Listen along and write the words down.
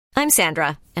I'm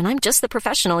Sandra, and I'm just the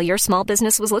professional your small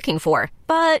business was looking for.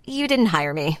 But you didn't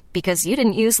hire me because you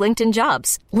didn't use LinkedIn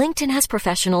Jobs. LinkedIn has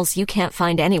professionals you can't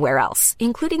find anywhere else,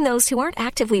 including those who aren't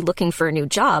actively looking for a new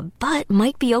job, but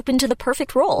might be open to the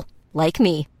perfect role, like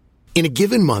me. In a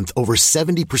given month, over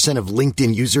 70% of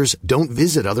LinkedIn users don't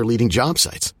visit other leading job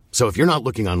sites. So if you're not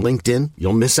looking on LinkedIn,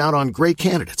 you'll miss out on great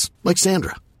candidates like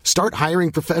Sandra. Start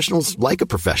hiring professionals like a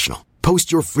professional.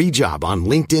 Post your free job on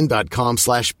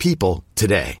linkedin.com/people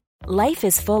today. Life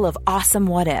is full of awesome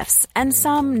what-ifs, and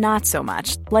some not so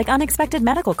much, like unexpected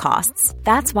medical costs.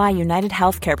 That's why United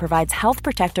Healthcare provides Health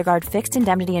Protector Guard fixed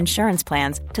indemnity insurance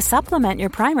plans to supplement your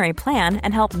primary plan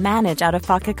and help manage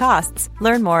out-of-pocket costs.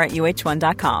 Learn more at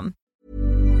uh1.com.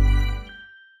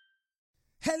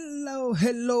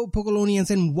 Hello,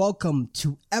 Pokolonians, and welcome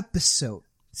to episode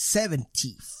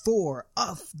 74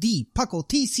 of the Puckle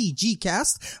TCG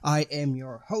cast. I am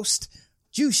your host,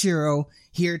 Jushiro,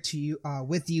 here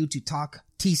with you to talk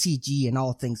TCG and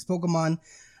all things Pokemon.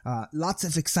 Lots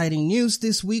of exciting news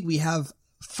this week. We have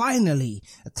finally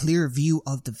a clear view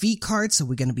of the V cards, so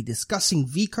we're going to be discussing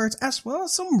V cards as well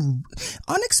as some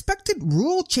unexpected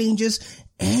rule changes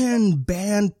and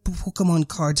banned Pokemon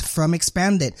cards from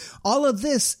Expanded. All of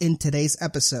this in today's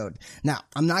episode. Now,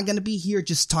 I'm not going to be here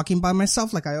just talking by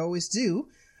myself like I always do,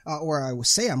 or I will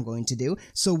say I'm going to do.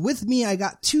 So with me, I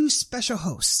got two special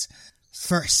hosts.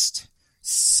 First,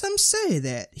 some say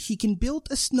that he can build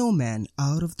a snowman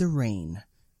out of the rain.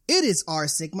 It is R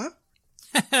Sigma.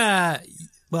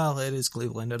 Well, it is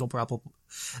Cleveland. It'll probably...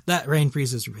 That rain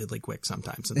freezes really quick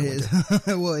sometimes in the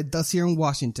winter. Well, it does here in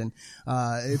Washington.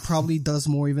 It probably does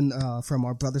more even from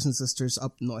our brothers and sisters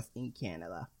up north in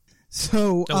Canada.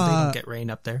 So, they don't get rain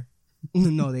up there?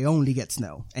 No, they only get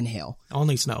snow and hail.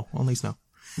 Only snow.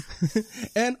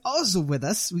 And also with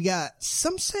us, we got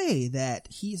some say that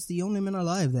he's the only man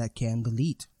alive that can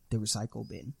delete the recycle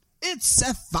bin. It's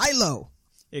Seth Philo.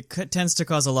 It tends to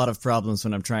cause a lot of problems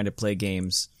when I'm trying to play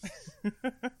games.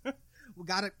 We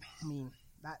got it. I mean,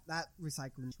 that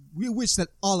recycling, we wish that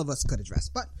all of us could address,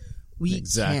 but we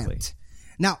can't.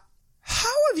 Now,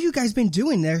 how have you guys been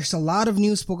doing? There's a lot of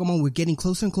news Pokemon. We're getting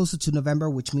closer and closer to November,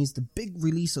 which means the big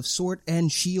release of Sword and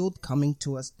Shield coming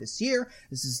to us this year.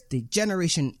 This is the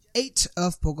Generation 8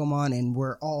 of Pokemon, and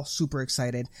we're all super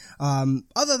excited.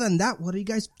 Other than that, what have you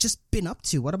guys just been up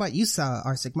to? What about you,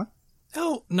 R Sigma?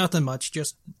 Oh, nothing much.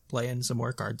 Just playing some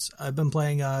more cards. I've been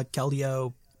playing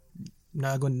Keldeo,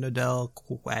 Nagunodel,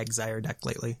 Quagsire deck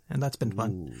lately, and that's been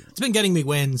fun. Ooh. It's been getting me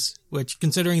wins, which,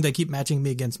 considering they keep matching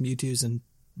me against Mewtwo's and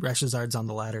Reshazards on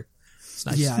the ladder, it's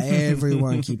nice. Yeah,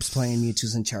 everyone keeps playing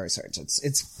Mewtwo's and Charizards.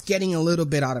 It's getting a little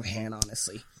bit out of hand,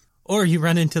 honestly. Or you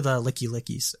run into the Licky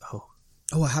Lickies. Oh,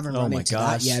 I haven't run into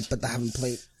that yet, but I haven't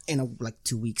played in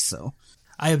 2 weeks, so...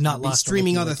 I have not lost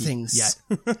streaming other things yet.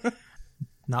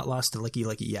 Not lost to Licky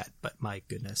Licky yet, but my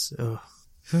goodness.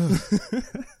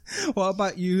 What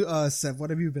about you, Seth? What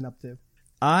have you been up to?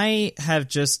 I have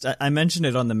I mentioned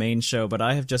it on the main show, but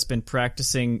I have just been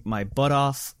practicing my butt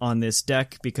off on this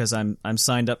deck because I'm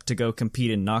signed up to go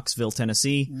compete in Knoxville,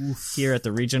 Tennessee, here at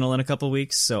the regional in a couple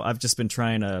weeks. So I've just been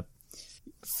trying to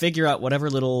figure out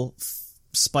whatever little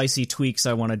spicy tweaks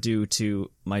I want to do to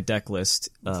my deck list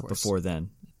before then.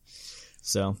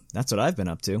 So that's what I've been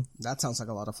up to. That sounds like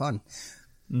a lot of fun.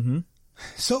 Mm-hmm.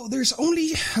 So there's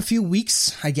only a few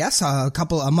weeks, I guess, a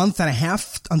month and a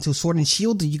half until Sword and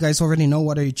Shield. Do you guys already know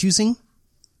what are you choosing?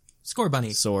 Score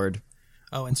Bunny. Sword.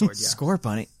 Oh, and Sword, yeah. Score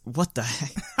Bunny? What the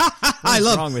heck?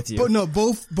 What's wrong with you? But no,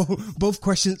 both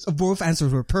questions, both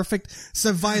answers were perfect.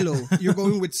 Savilo, you're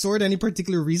going with Sword. Any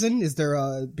particular reason? Is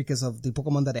there because of the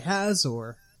Pokemon that it has,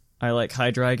 or? I like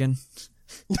Hydreigon.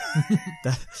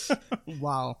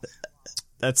 Wow.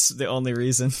 That's the only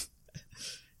reason.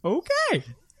 Okay.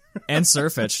 And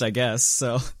Sirfetch'd, I guess.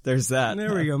 So there's that.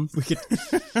 There we go. We could,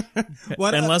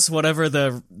 unless whatever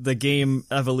the game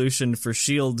evolution for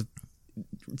Shield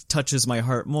touches my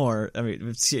heart more. I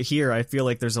mean, here I feel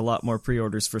like there's a lot more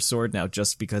pre-orders for Sword now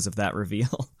just because of that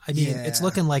reveal. I mean, it's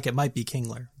looking like it might be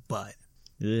Kingler, but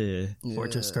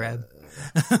Fortress Crab.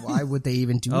 Why would they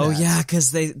even do that? Oh yeah,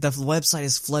 because the website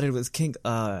is flooded with King.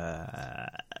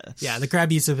 Yeah, the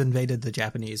Crabbies have invaded the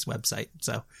Japanese website,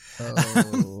 so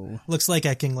looks like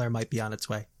a Kingler might be on its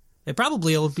way. It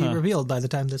probably will be revealed by the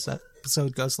time this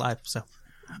episode goes live. So,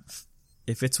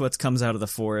 if it's what comes out of the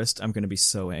forest, I'm going to be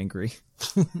so angry.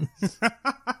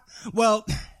 Well,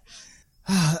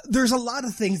 There's a lot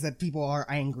of things that people are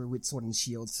angry with Sword and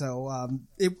Shield, so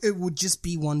it would just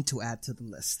be one to add to the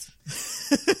list.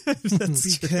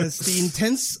 Because the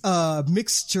intense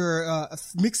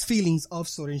mixed feelings of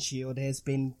Sword and Shield has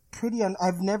been pretty.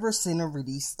 I've never seen a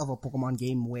release of a Pokemon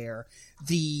game where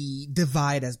the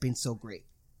divide has been so great,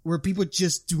 where people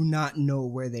just do not know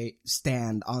where they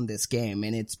stand on this game,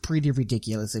 and it's pretty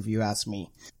ridiculous if you ask me.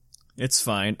 It's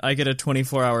fine. I get a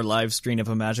 24-hour live stream of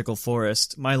a magical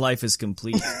forest. My life is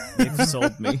complete. They've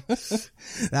sold me.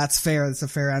 That's fair. That's a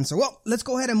fair answer. Well, let's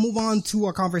go ahead and move on to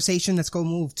our conversation. Let's go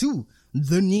move to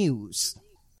the news.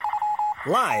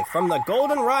 Live from the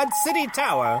Goldenrod City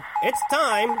Tower, it's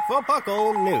time for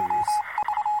Puckle News.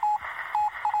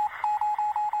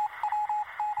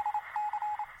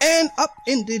 And up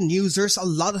in the news, there's a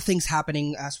lot of things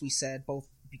happening, as we said, both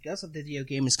because of the video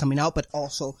game is coming out, but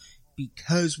also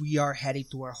because we are heading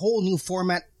to a whole new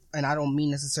format. And I don't mean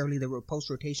necessarily the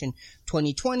post-rotation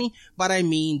 2020, but I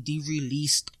mean the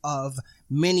release of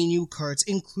many new cards,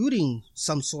 including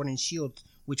some Sword and Shield,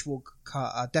 which we'll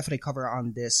definitely cover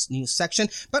on this news section.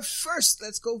 But first,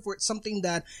 let's go for something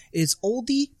that is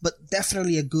oldie, but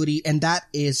definitely a goodie, and that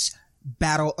is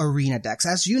Battle Arena decks.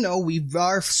 As you know, we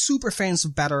are super fans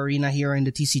of Battle Arena here in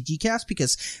the TCG cast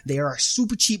because they are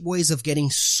super cheap ways of getting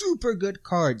super good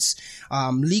cards,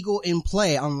 legal in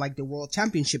play, unlike the World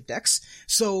Championship decks.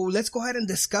 So let's go ahead and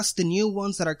discuss the new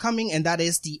ones that are coming, and that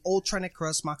is the Ultra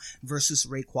Necrozma versus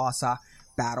Rayquaza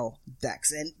battle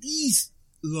decks. And these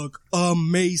look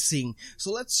amazing.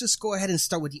 So let's just go ahead and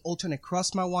start with the Ultra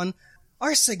Necrozma one.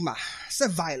 Our Sigma,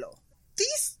 Sevilo.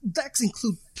 These decks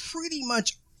include pretty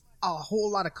much a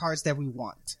whole lot of cards that we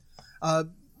want.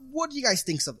 What do you guys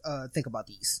think about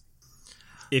these?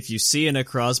 If you see a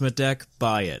Necrozma deck,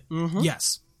 buy it. Mm-hmm.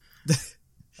 Yes.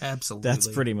 Absolutely. That's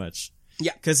pretty much.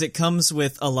 Yeah. Because it comes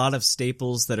with a lot of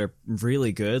staples that are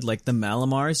really good, like the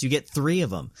Malamars. You get 3 of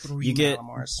them. You get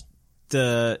Malamars.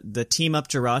 The Team Up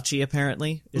Jirachi,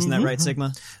 apparently. Isn't that right,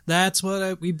 Sigma? That's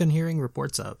what we've been hearing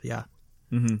reports of, yeah.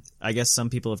 Mm-hmm. I guess some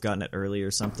people have gotten it early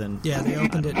or something. Yeah, they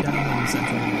opened it down in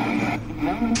Central America.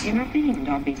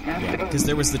 Yeah, because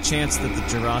there was the chance that the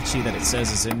Jirachi that it says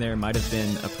is in there might have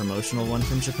been a promotional one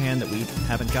from Japan that we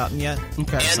haven't gotten yet.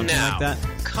 Okay. Something like that.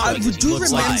 I do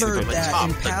Looks like remember Super that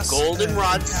in past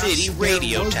Goldenrod City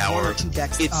Radio Tower.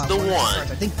 It's the one,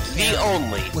 the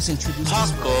only was introduced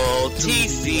Puckle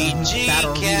TCG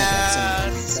Battle Arena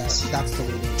decks, Cast. and that's the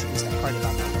way they introduced that card, if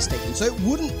I'm not mistaken. So it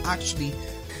wouldn't actually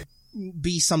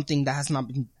be something that has not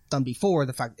been done before,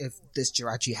 the fact if this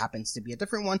Jirachi happens to be a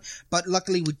different one. But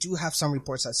luckily we do have some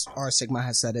reports, as our Sigma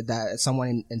has said it, that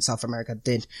someone in South America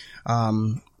did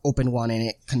open one, and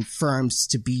it confirms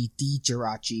to be the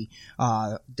Jirachi.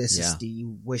 This is the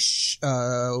Wish,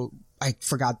 I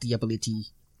forgot the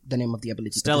name of the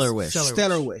ability. Stellar Wish.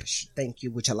 Stellar Wish. Thank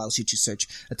you, which allows you to search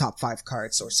the top 5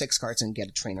 cards or 6 cards and get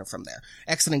a trainer from there.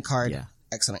 Excellent card. Yeah.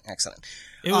 Excellent.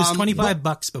 It was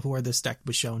 $25 before this deck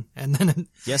was shown, and then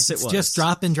yes, it it's was just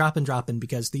dropping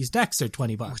because these decks are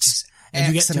 $20, which is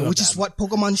and excellent. Which is what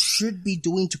Pokemon should be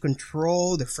doing to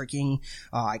control the freaking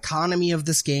economy of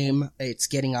this game. It's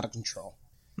getting out of control.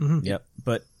 Mm-hmm. Yep,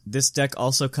 but this deck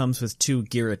also comes with 2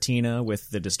 Giratina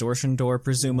with the Distortion Door,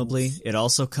 presumably. It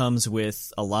also comes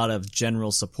with a lot of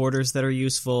general supporters that are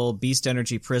useful, Beast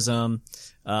Energy Prism,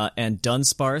 and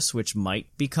Dunsparce, which might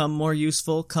become more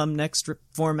useful come next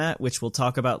format, which we'll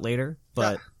talk about later.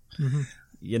 But,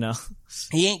 you know.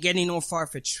 He ain't getting no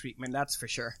Farfetch treatment, that's for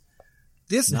sure.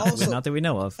 This also, not that we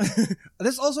know of.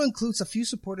 This also includes a few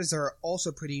supporters that are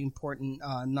also pretty important.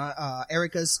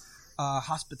 Erica's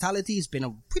Hospitality has been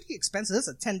a pretty expensive. This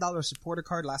is a $10 supporter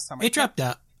card last time. It dropped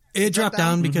out. It dropped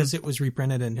down because it was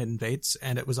reprinted in Hidden Fates,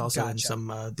 and it was also in some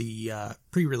the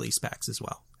pre-release packs as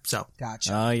well. So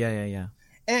gotcha. Oh yeah.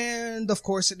 And of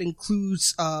course, it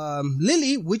includes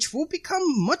Lily, which will become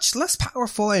much less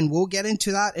powerful, and we'll get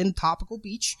into that in Topical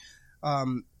Beach.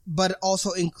 But it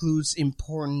also includes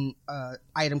important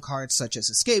item cards such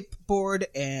as Escape Board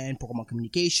and Pokemon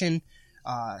Communication.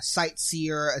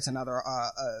 Sightseer is another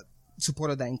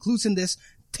supporter that includes in this.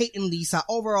 Tate and Lisa.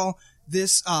 Overall,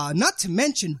 this, not to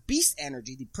mention Beast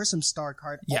Energy, the Prism Star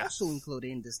card, also included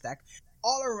in this deck.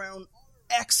 All around,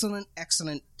 excellent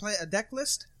deck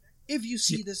list. If you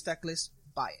see this deck list,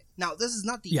 buy it. Now, this is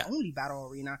not the only Battle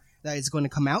Arena that is going to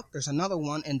come out. There's another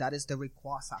one, and that is the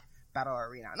Rayquaza Battle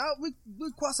Arena. Now,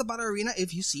 Rayquaza Battle Arena,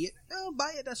 if you see it,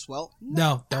 buy it as well.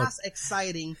 Not as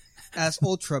exciting as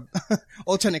Ultra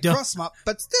Necrozma,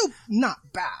 but still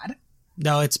not bad.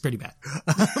 No, it's pretty bad.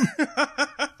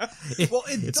 Well,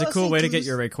 it's a cool way to get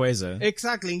your Rayquaza.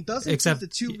 Exactly. It does include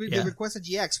the Rayquaza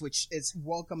GX, which is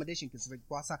welcome addition because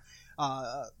Rayquaza,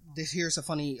 here's a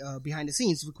funny, behind the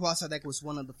scenes. Rayquaza deck was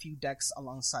one of the few decks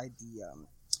alongside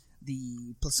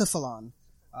the Blacephalon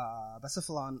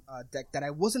deck that I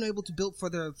wasn't able to build for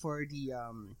the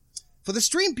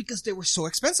stream because they were so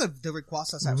expensive. The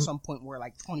Rayquazas at some point were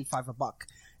like $25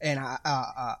 and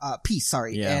piece.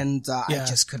 Sorry, and I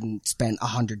just couldn't spend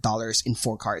 $100 in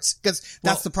 4 cards because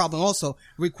that's the problem. Also,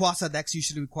 Rayquaza decks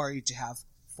usually require you to have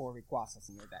 4 Rayquazas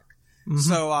in your deck.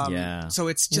 So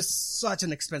it's just such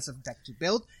an expensive deck to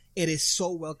build. It is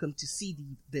so welcome to see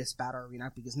this battle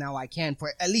arena because now I can,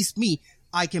 for at least me,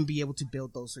 I can be able to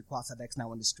build those Rayquaza decks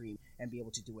now on the stream and be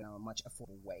able to do it in a much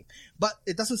affordable way. But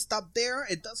it doesn't stop there.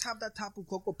 It does have that Tapu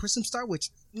Koko Prism Star,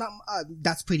 which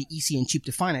that's pretty easy and cheap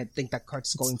to find. I think that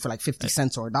card's going for like 50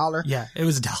 cents or $1. Yeah, it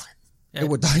was $1. It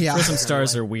would, yeah. Prism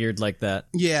Stars are weird like that.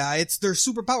 Yeah, they're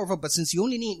super powerful, but since you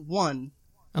only need one,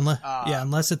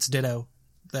 unless it's Ditto,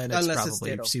 then it's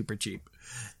probably super cheap.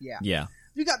 Yeah.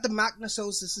 We got the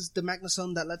Magnesos. This is the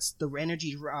Magnezone that lets the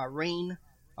energy rain.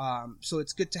 So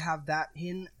it's good to have that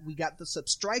in. We got the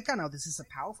Substrika. Now this is a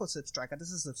powerful Substrika.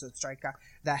 This is a Substrika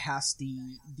that has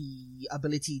the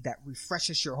ability that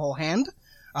refreshes your whole hand,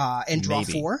 and draw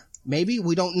 4. Maybe,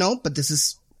 we don't know, but this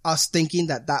is us thinking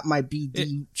that might be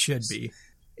It should be.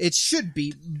 It should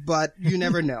be, but you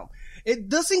never know. It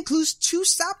does include 2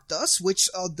 Zapdos, which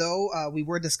although, we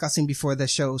were discussing before the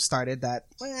show started that,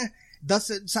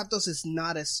 Zapdos is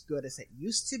not as good as it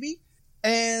used to be.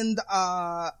 And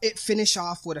it finished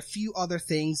off with a few other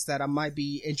things that might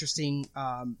be interesting.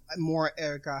 More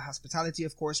Erica Hospitality,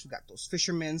 of course. We got those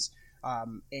Fishermen's,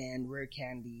 and Rare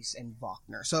Candies and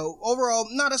Wagner. So overall,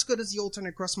 not as good as the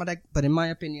alternate Crossma deck, but in my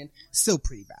opinion, still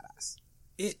pretty badass.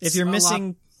 If you're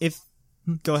missing,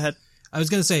 go ahead. I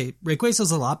was going to say,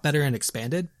 Rayquaza's a lot better and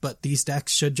expanded, but these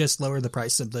decks should just lower the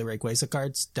price of the Rayquaza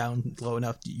cards down low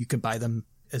enough you can buy them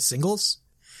as singles.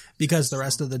 Because the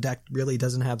rest of the deck really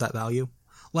doesn't have that value.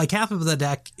 Like half of the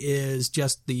deck is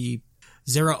just the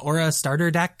Zeraora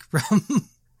starter deck from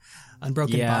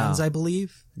Unbroken Bonds, I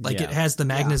believe. It has the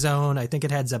Magnezone. I think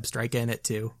it had Zebstrika in it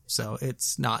too. So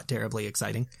it's not terribly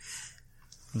exciting.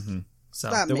 Mm-hmm.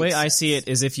 So the way I see it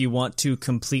is if you want to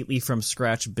completely from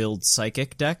scratch build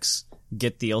Psychic decks,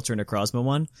 get the Ultra Necrozma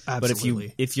one. Absolutely.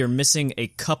 But if you're missing a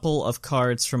couple of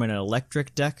cards from an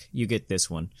electric deck, you get this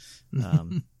one.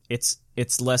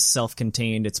 It's less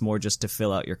self-contained. It's more just to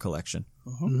fill out your collection.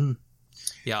 Mm-hmm.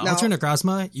 Yeah, Ultra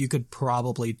Necrozma, you could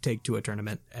probably take to a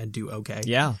tournament and do okay.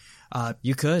 Yeah,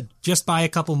 you could. Just buy a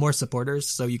couple more supporters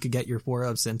so you could get your 4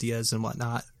 of Cynthias and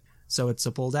whatnot. So it's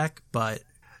a full deck, but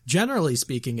generally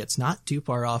speaking, it's not too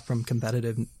far off from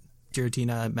competitive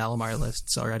Giratina Malamar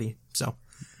lists already. So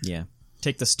yeah,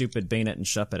 take the stupid Banette and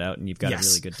Shuppet out and you've got a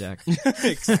really good deck.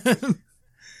 Exactly.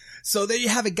 So there you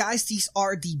have it, guys. These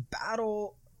are the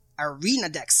Battle Arena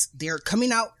decks. They're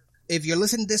coming out. If you're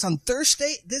listening to this on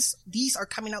Thursday, these are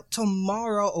coming out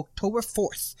tomorrow, October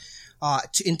 4th,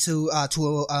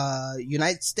 to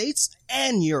United States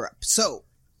and Europe. So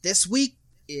this week,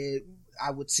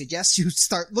 I would suggest you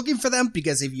start looking for them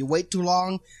because if you wait too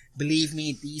long, believe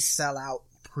me, these sell out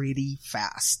pretty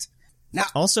fast. Now,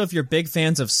 also, if you're big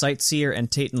fans of Sightseer and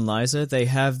Tate and Liza, they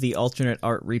have the alternate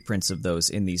art reprints of those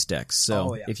in these decks.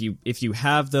 So if you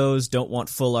have those, don't want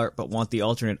full art, but want the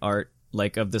alternate art,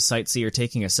 like of the Sightseer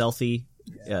taking a selfie,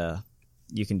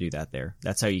 you can do that there.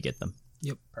 That's how you get them.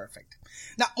 Yep. Perfect.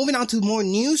 Now, moving on to more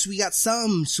news, we got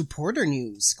some supporter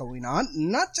news going on.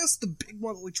 Not just the big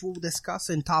one, which we'll discuss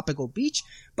in Topical Beach,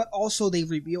 but also they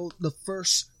revealed the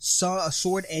first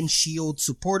Sword and Shield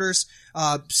supporters.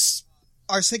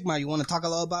 Our Sigma, you want to talk a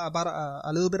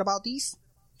little bit about these?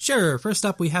 Sure. First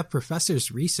up, we have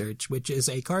Professor's Research, which is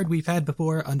a card we've had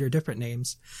before under different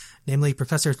names, namely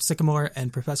Professor Sycamore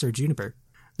and Professor Juniper.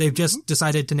 They've just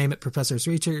decided to name it Professor's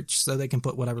Research so they can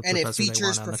put whatever professor they want on the cover. And it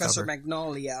features Professor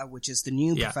Magnolia, which is the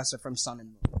new professor from Sun and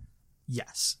Moon.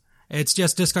 Yes. It's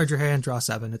just discard your hand, draw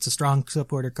 7. It's a strong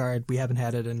supporter card. We haven't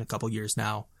had it in a couple years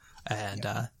now. And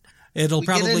it'll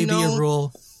probably be a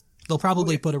rule. They'll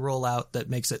probably put a rule out that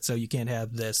makes it so you can't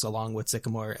have this along with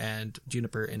Sycamore and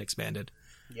Juniper in Expanded.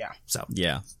 Yeah. So.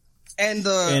 Yeah. And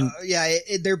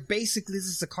they're basically, this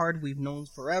is a card we've known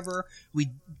forever.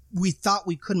 We thought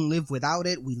we couldn't live without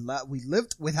it. We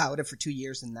lived without it for 2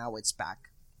 years, and now it's back.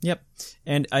 Yep.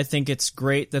 And I think it's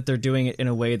great that they're doing it in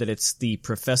a way that it's the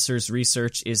Professor's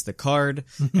Research is the card,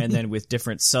 and then with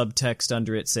different subtext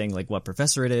under it saying like what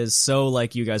professor it is. So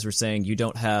like you guys were saying, you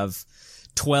don't have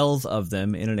 12 of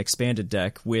them in an expanded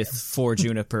deck with 4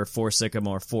 Juniper, 4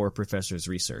 Sycamore, 4 Professor's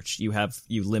Research. You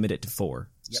limit it to 4.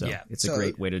 So it's a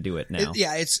great way to do it now.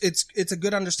 It's a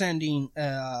good understanding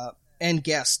and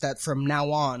guess that from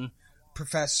now on,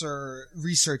 Professor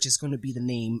Research is going to be the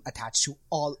name attached to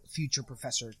all future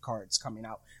Professor cards coming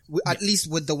out. At least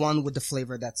with the one with the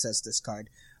flavor that says discard,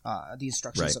 the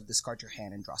instructions of discard your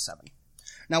hand and draw 7.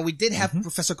 Now, we did have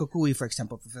Professor Kukui, for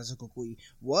example. Professor Kukui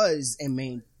was a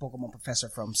main Pokemon professor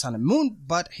from Sun and Moon,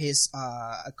 but his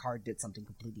card did something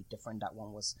completely different. That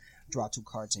one was draw 2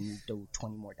 cards and you do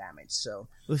 20 more damage. So,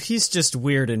 well, he's just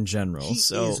weird in general. He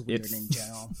is weird in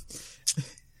general.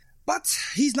 But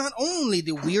he's not only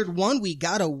the weird one. We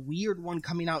got a weird one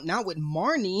coming out now with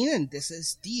Marnie, and this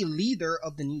is the leader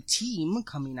of the new team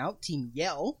coming out, Team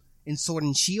Yell, in Sword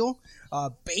and Shield.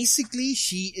 Basically,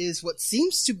 she is what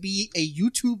seems to be a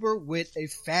YouTuber with a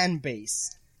fan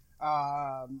base,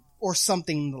 or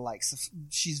something the likes.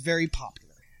 She's very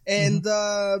popular. And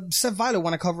Seth Vilo,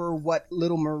 want to cover what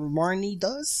Little Marnie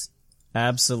does?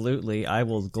 Absolutely. I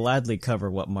will gladly cover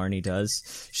what Marnie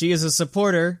does. She is a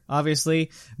supporter,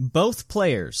 obviously. Both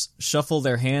players shuffle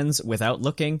their hands without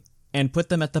looking and put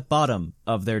them at the bottom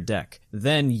of their deck.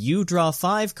 Then you draw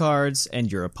 5 cards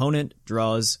and your opponent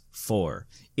draws 4.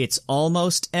 It's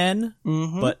almost N,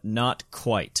 but not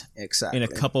quite. Exactly. In a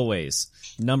couple ways.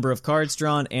 Number of cards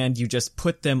drawn, and you just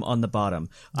put them on the bottom.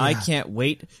 Yeah. I can't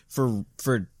wait for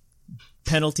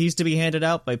penalties to be handed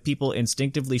out by people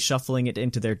instinctively shuffling it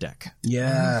into their deck.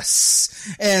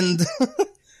 Yes. And,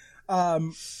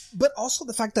 but also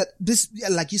the fact that this,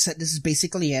 like you said, this is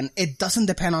basically it doesn't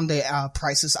depend on the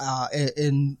prices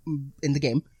in the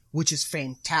game, which is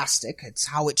fantastic. It's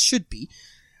how it should be.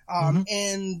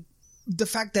 And the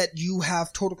fact that you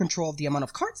have total control of the amount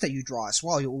of cards that you draw as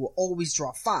well. You will always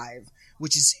draw 5,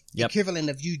 which is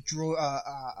equivalent of you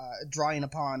drawing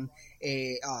upon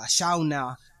a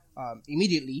Shauna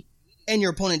immediately, and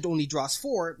your opponent only draws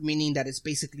 4, meaning that it's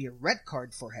basically a red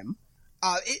card for him.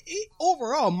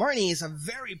 Overall, Marnie is a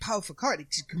very powerful card. It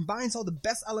combines all the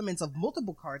best elements of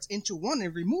multiple cards into one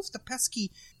and removes the pesky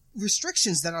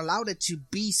restrictions that allowed it to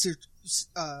be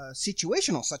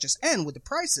situational, such as N with the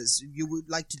prices. You would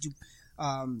like to do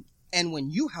N when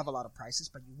you have a lot of prices,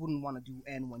 but you wouldn't want to do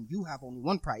N when you have only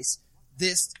one price.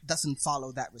 This doesn't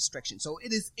follow that restriction. So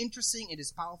it is interesting, it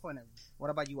is powerful, and what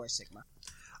about you, Sigma?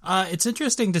 It's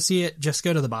interesting to see it just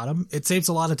go to the bottom. It saves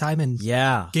a lot of time in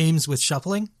games with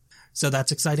shuffling, so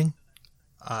that's exciting.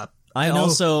 I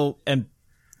was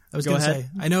going to say,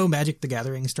 I know Magic the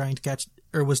Gathering is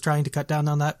was trying to cut down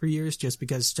on that for years, just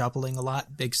because shuffling a lot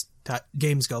makes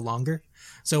games go longer.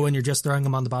 So when you're just throwing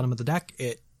them on the bottom of the deck,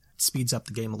 it speeds up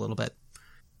the game a little bit.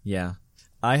 Yeah.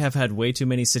 I have had way too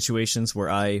many situations where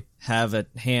I have a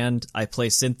hand, I play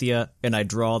Cynthia, and I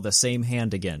draw the same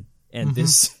hand again. And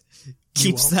this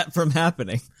keeps that from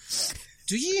happening.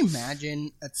 Do you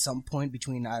imagine at some point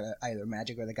between either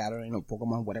Magic or the Gathering or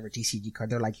Pokemon, whatever TCG card,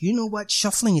 they're like, you know what,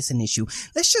 shuffling is an issue.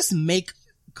 Let's just make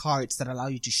cards that allow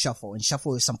you to shuffle, and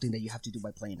shuffle is something that you have to do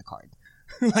by playing a card.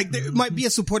 Like, there might be a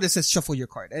support that says shuffle your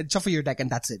card, and shuffle your deck, and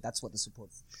that's it. That's what the support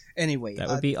is. Anyway. That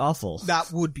would be awful.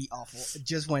 That would be awful. It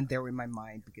just went there in my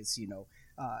mind because,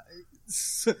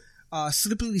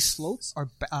 slippery slopes are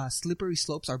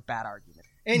bad argument.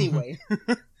 Anyway.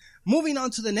 Moving on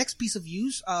to the next piece of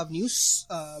news,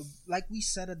 like we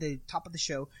said at the top of the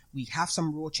show, we have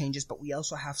some rule changes, but we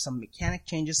also have some mechanic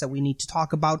changes that we need to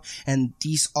talk about, and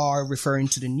these are referring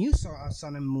to the new Sword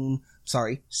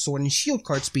and Shield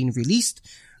cards being released.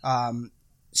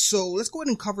 So let's go ahead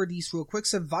and cover these real quick.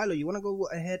 So Vilo, you want to go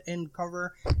ahead and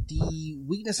cover the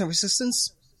weakness and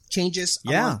resistance changes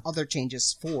among other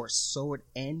changes for Sword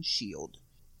and Shield?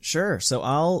 Sure.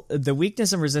 So the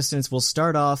weakness and resistance will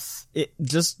start off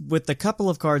just with the couple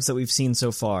of cards that we've seen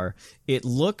so far. It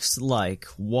looks like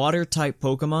water type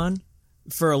Pokemon.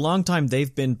 For a long time,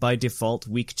 they've been by default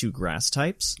weak to grass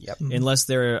types. Yep. Unless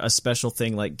they're a special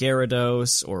thing like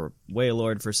Gyarados or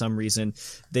Wailord for some reason.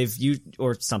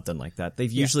 Or something like that.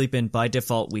 They've usually been by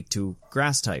default weak to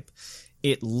grass type.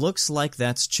 It looks like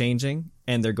that's changing,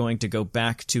 and they're going to go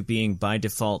back to being by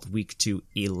default weak to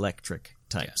electric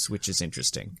types, which is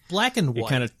interesting. Black and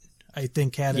White, I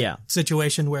think, had a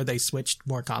situation where they switched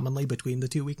more commonly between the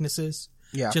two weaknesses.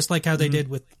 Yeah. Just like how they did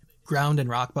with ground and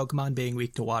rock Pokemon being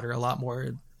weak to water a lot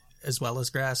more, as well as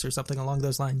grass or something along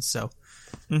those lines. So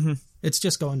it's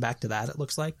just going back to that, it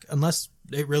looks like. Unless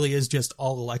it really is just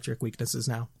all electric weaknesses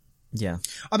now. Yeah.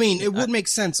 I mean, it would make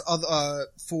sense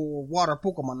for water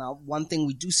Pokemon. Now, one thing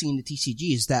we do see in the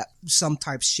TCG is that some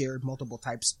types share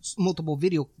multiple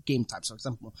video game types. For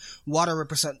example, water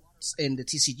represents in the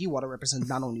TCG, water represents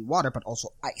not only water, but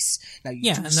also ice. Now,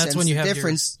 you do and that's when you have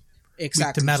difference.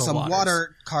 Exactly. metal Some waters.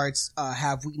 water cards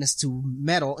have weakness to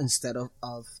metal instead of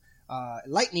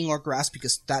lightning or grass,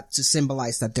 because that to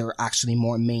symbolize that they're actually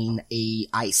more main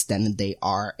ice than they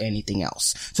are anything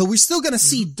else. So we're still gonna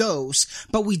see those,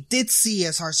 but we did see,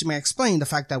 as Harsima explained, the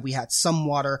fact that we had some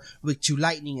water weak to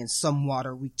lightning and some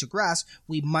water weak to grass.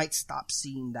 We might stop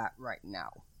seeing that right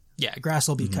now. Yeah, grass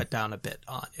will be cut down a bit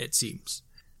on, it seems.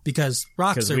 Because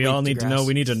rocks Because are we weak all to need to grass. know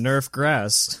we need to nerf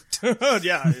grass.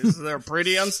 Yeah, they're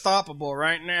pretty unstoppable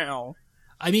right now.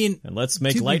 I mean, And let's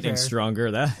make To be lightning fair.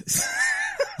 stronger. That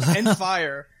And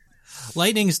fire.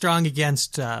 lightning is strong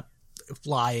against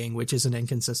flying, which is an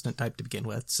inconsistent type to begin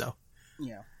with, so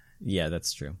Yeah. Yeah,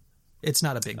 that's true. it's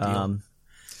not a big deal.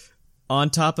 On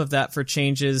top of that, for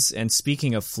changes, and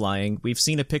speaking of flying, we've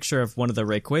seen a picture of one of the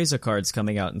Rayquaza cards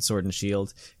coming out in Sword and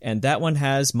Shield, and that one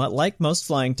has, like most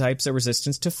flying types, a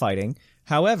resistance to fighting.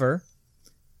 However,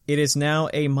 it is now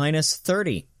a minus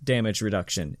 30 damage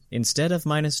reduction instead of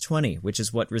minus 20, which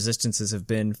is what resistances have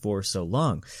been for so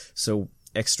long. So,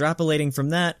 extrapolating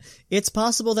from that, it's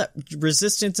possible that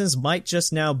resistances might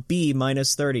just now be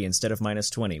minus 30 instead of minus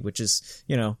 20, which is,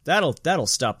 that'll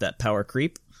stop that power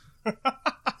creep.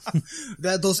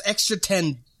 Those extra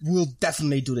 10 will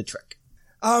definitely do the trick.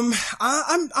 I'm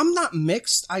not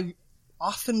mixed. I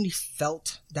often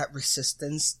felt that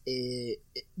resistance, the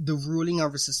ruling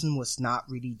of resistance was not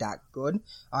really that good.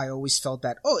 I always felt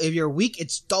that, if you're weak,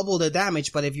 it's double the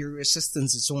damage, but if your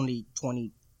resistance is only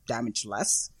 20 damage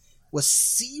less, what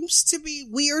seems to be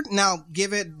weird. Now,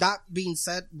 that being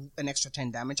said, an extra 10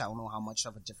 damage, I don't know how much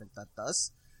of a difference that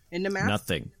does in the math.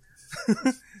 Nothing.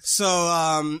 So,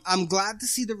 I'm glad to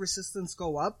see the resistance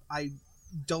go up. I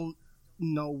don't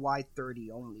know why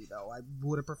 30 only, though. I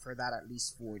would have preferred that at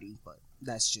least 40, but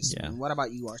that's just me. What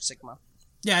about you, R Sigma?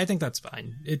 Yeah, I think that's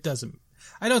fine.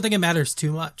 I don't think it matters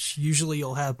too much. Usually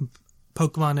you'll have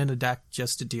Pokemon in a deck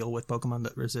just to deal with Pokemon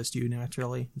that resist you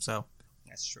naturally, so.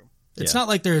 That's true. It's not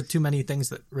like there are too many things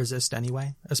that resist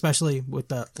anyway, especially with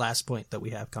the last point that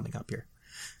we have coming up here.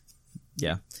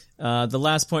 Yeah. The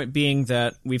last point being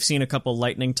that we've seen a couple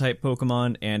lightning-type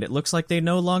Pokemon, and it looks like they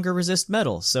no longer resist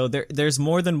metal. So there's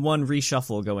more than one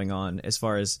reshuffle going on as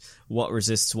far as what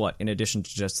resists what, in addition to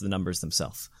just the numbers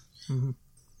themselves. Mm-hmm.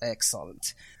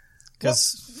 Excellent.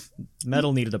 Because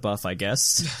metal needed a buff, I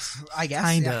guess. I guess.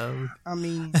 Kind yeah. of. I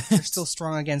mean, they're still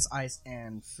strong against ice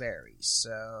and fairy,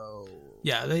 so...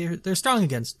 Yeah, they're strong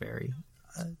against fairy.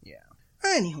 Yeah.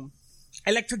 Anywho.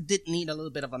 Electric did need a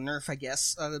little bit of a nerf, I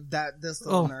guess. This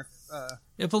little nerf.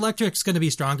 If Electric's going to be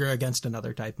stronger against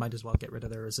another type, might as well get rid of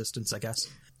their resistance, I guess.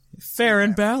 Fair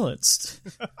and balanced.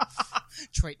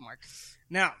 Trademark.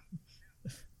 Now,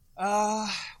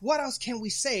 what else can we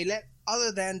say?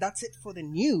 Other than that's it for the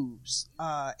news.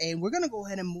 And we're going to go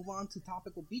ahead and move on to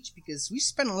Topical Beach, because we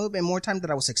spent a little bit more time than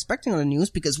I was expecting on the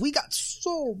news, because we got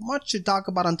so much to talk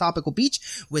about on Topical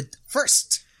Beach with,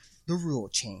 first, the rule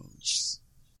change.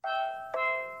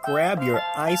 Grab your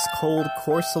ice-cold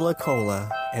Corsola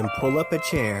Cola and pull up a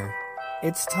chair.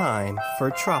 It's time for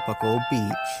Tropical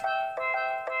Beach.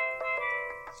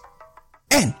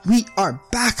 And we are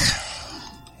back.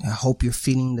 I hope you're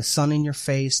feeling the sun in your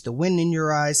face, the wind in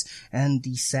your eyes, and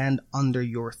the sand under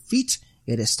your feet.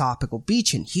 It is Topical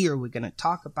Beach, and here we're going to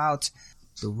talk about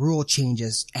the rule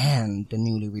changes and the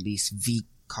newly released V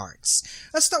cards.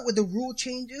 Let's start with the rule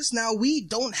changes. Now, we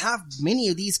don't have many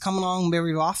of these coming along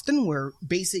very often where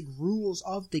basic rules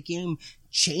of the game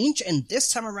change, and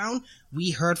this time around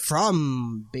we heard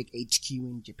from Big HQ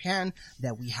in Japan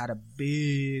that we had a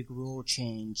big rule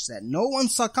change that no one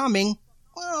saw coming.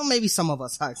 Well, maybe some of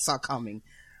us saw coming.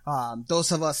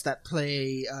 Those of us that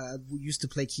we used to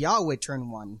play Kiawe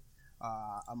turn 1,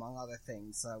 among other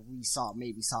things, we saw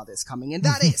this coming, and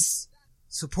that is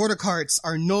supporter cards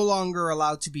are no longer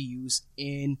allowed to be used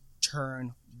in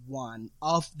turn 1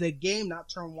 of the game, not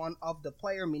turn 1 of the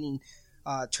player, meaning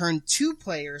turn 2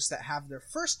 players that have their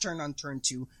first turn on turn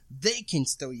 2, they can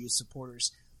still use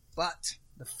supporters, but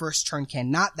the first turn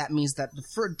cannot. That means that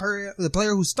the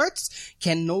player who starts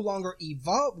can no longer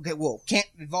evolve. Okay, well, can't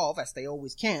evolve, as they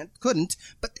always couldn't,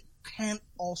 but they can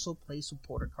also play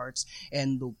supporter cards,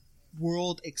 and the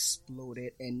world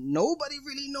exploded, and nobody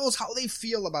really knows how they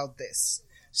feel about this.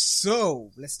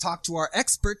 So, let's talk to our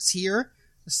experts here.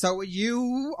 Let's start with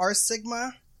you, R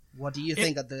Sigma. What do you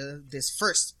think of this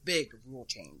first big rule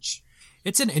change?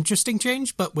 It's an interesting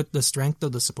change, but with the strength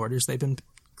of the supporters they've been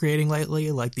creating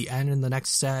lately, like the N in the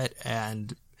next set,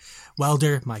 and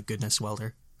Welder, my goodness,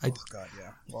 Welder. Oh god,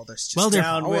 yeah. Welder's just Welder,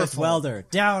 Down with Welder.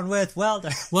 Down with Welder.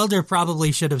 Welder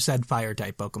probably should have said fire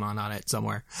type Pokemon on it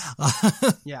somewhere.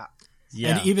 Yeah.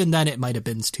 Yeah. And even then it might have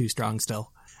been too strong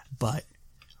still. But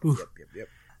Yep.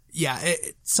 yeah,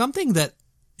 it's something that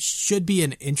should be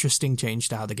an interesting change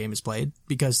to how the game is played,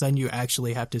 because then you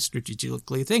actually have to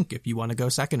strategically think if you want to go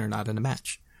second or not in a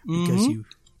match.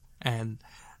 And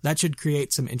that should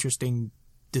create some interesting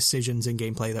decisions in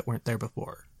gameplay that weren't there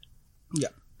before. Yeah.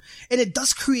 And it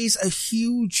does create a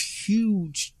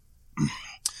huge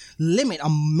limit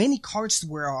on many cards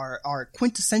where are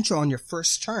quintessential on your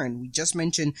first turn. We just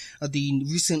mentioned the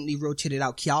recently rotated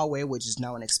out Kiawe, which is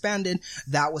now an expanded.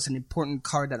 That was an important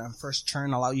card that on first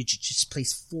turn allow you to just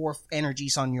place 4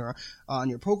 energies on your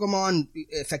Pokemon,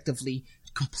 effectively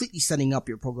completely setting up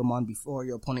your Pokemon before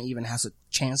your opponent even has a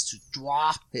chance to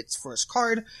draw its first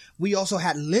card. We also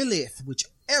had Lilith, which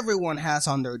everyone has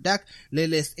on their deck.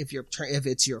 Lilith, if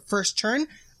it's your first turn,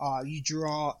 you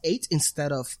draw 8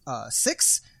 instead of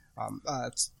 6.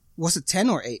 Was it 10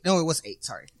 or 8? No, it was 8.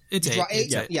 Sorry, It's you draw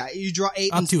 8. 8. Yeah, you draw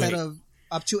 8 Up to instead 8. of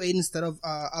up to 8 instead of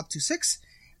up to 6,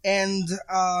 and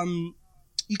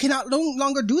you cannot no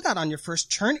longer do that on your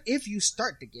first turn. If you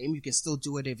start the game, you can still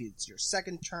do it if it's your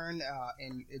second turn,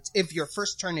 and if your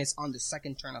first turn is on the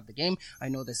second turn of the game. I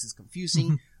know this is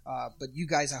confusing, but you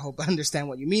guys, I hope, understand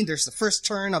what you mean. There's the first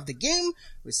turn of the game,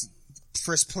 which is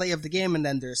first play of the game, and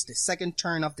then there's the second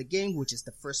turn of the game, which is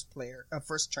the first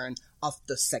turn of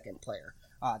the second player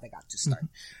that got to start.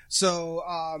 So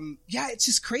yeah, it's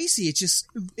just crazy.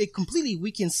 It completely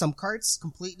weakens some cards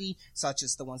completely, such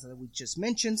as the ones that we just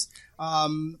mentioned.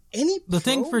 The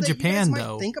thing for Japan,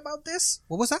 though, think about this.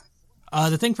 What was that?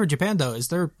 The thing for Japan, though, is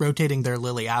they're rotating their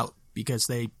Lily out because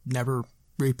they never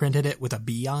reprinted it with a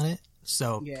B on it.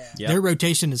 So their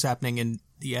rotation is happening in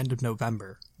the end of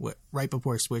November, right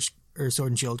before Sword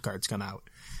and Shield cards come out.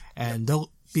 And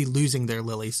they'll be losing their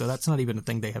Lily, so that's not even a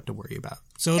thing they have to worry about.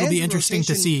 So it'll be interesting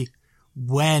to see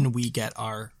when we get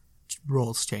our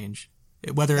rules change.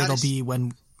 Whether it'll be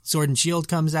when Sword and Shield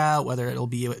comes out, whether it'll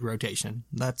be a rotation.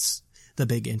 That's the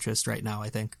big interest right now, I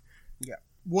think. Yeah.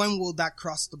 When will that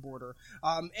cross the border?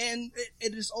 And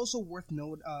it is also worth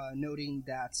noting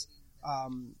that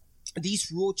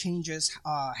these rule changes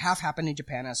have happened in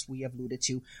Japan, as we have alluded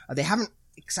to. They haven't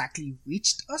exactly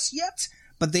reached us yet,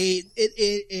 but the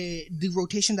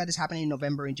rotation that is happening in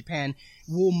November in Japan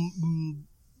will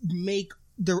make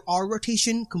our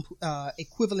rotation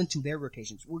equivalent to their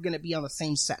rotations. We're going to be on the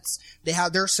same sets.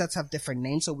 Their sets have different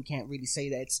names, so we can't really say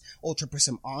that it's Ultra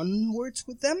Prism onwards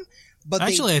with them. But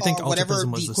actually, I think Ultra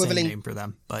Prism was the same name for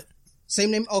them. But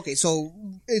same name. Okay, so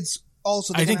it's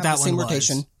also I think that the same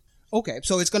rotation. Okay,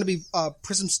 so it's going to be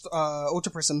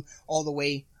Ultra Prism all the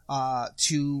way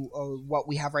to what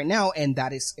we have right now, and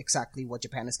that is exactly what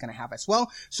Japan is going to have as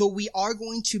well. So we are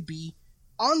going to be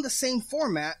on the same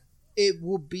format. It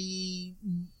will be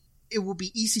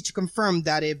easy to confirm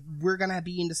that if we're going to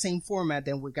be in the same format,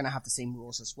 then we're going to have the same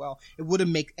rules as well. It wouldn't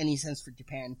make any sense for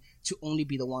Japan to only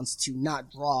be the ones to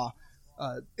not draw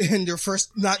in their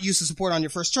not use the support on your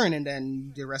first turn, and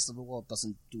then the rest of the world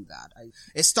doesn't do that.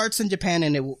 It starts in Japan,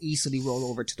 and it will easily roll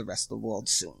over to the rest of the world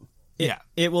soon.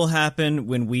 It will happen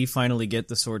when we finally get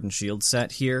the Sword and Shield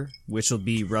set here, which will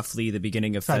be roughly the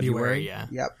beginning of February. Yeah.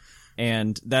 Yep.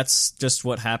 And that's just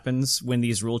what happens when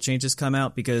these rule changes come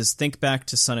out, because think back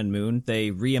to Sun and Moon.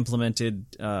 They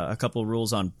re-implemented a couple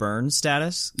rules on burn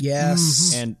status.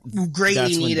 Yes. And greatly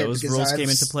that's when needed, those rules came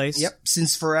into place. Yep.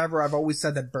 Since forever, I've always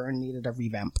said that burn needed a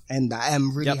revamp, and I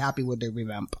am really happy with the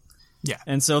revamp. Yeah.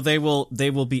 And so they will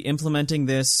be implementing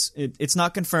this. It's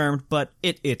not confirmed, but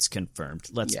it's confirmed.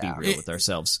 Let's be real with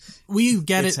ourselves. We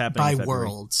get it by February.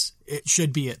 Worlds. It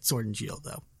should be at Sword and Shield,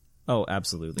 though. Oh,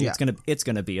 absolutely. Yeah. It's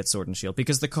gonna be at Sword and Shield,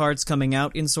 because the cards coming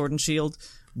out in Sword and Shield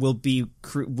will be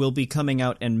coming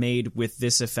out and made with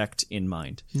this effect in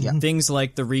mind. Yeah. Things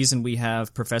like the reason we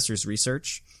have Professor's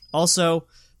Research. Also,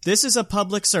 this is a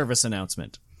public service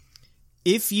announcement.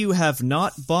 If you have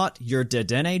not bought your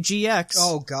Dedenne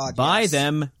GX, buy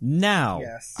them now.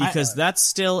 Yes. Because that's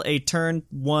still a turn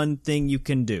 1 thing you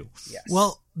can do. Yes.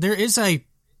 Well, there is a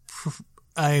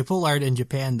full art in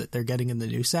Japan that they're getting in the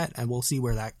new set, and we'll see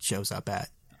where that shows up at.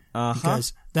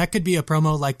 Because that could be a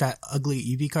promo like that ugly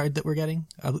Eevee card that we're getting,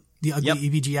 the ugly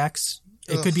Eevee GX.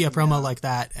 It could be a promo like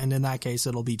that, and in that case,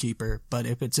 it'll be cheaper. But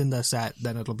if it's in the set,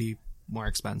 then it'll be more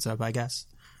expensive, I guess.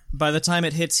 By the time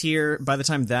that hits here,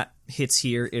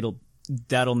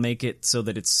 that'll make it so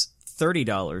that it's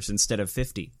 $30 instead of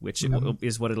 $50, which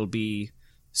is what it'll be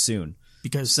soon.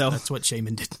 Because that's what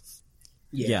Shaman did.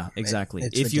 Yeah, exactly.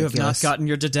 it's if you have not ridiculous. gotten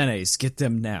your Dedenes, get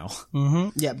them now.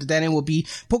 Yeah, but then it will be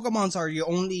Pokemons are your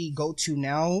only go-to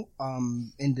now.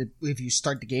 If you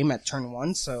start the game at turn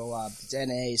 1, so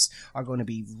Dedenes are going to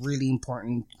be really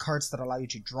important. Cards that allow you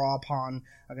to draw upon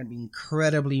are going to be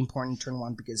incredibly important in turn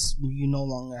 1 because you no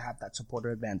longer have that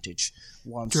supporter advantage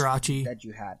once Jirachi. that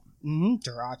you had.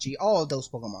 Jirachi, all of those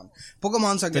Pokemon.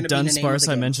 Pokemons are The going to be the name of Dunsparce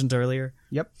the I game. mentioned earlier.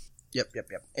 Yep.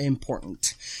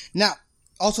 Important. Now,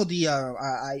 also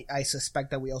I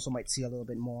suspect that we also might see a little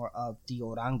bit more of the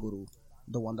Oranguru,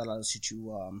 the one that allows you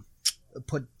to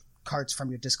put cards from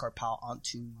your discard pile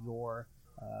onto your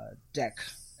deck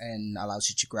and allows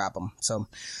you to grab them. So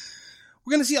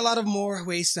we're going to see a lot of more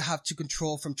ways to have to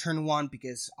control from turn 1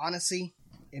 because honestly,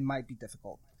 it might be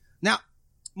difficult. Now,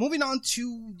 moving on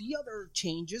to the other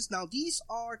changes. Now, these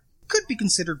could be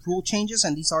considered rule changes,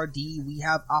 and these are we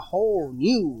have a whole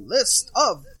new list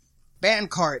of ban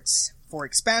cards for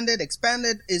Expanded.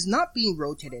 Expanded is not being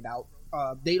rotated out.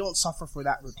 They don't suffer for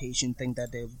that rotation thing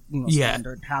that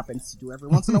Standard happens to do every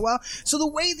once in a while. So the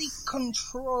way they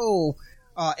control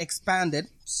Expanded,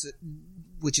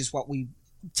 which is what we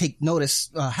taken notice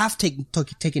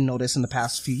in the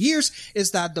past few years,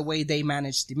 is that the way they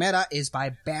manage the meta is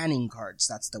by banning cards.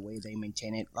 That's the way they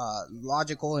maintain it.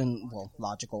 Logical in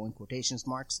quotations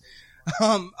marks.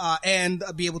 And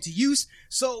be able to use.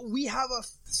 So we have a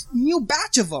new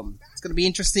batch of them. It's going to be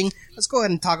interesting. Let's go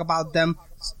ahead and talk about them.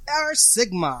 Our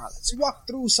Sigma. Let's walk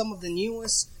through some of the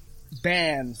newest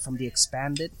bans from the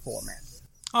Expanded format.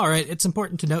 All right, it's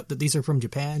important to note that these are from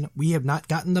Japan. We have not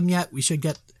gotten them yet. We should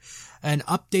get an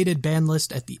updated ban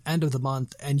list at the end of the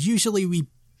month, and usually we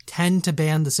tend to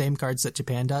ban the same cards that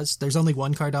Japan does. There's only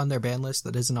one card on their ban list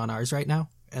that isn't on ours right now,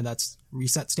 and that's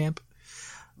Reset Stamp.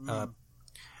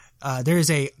 There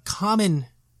is a common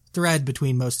thread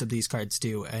between most of these cards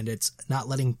too, and it's not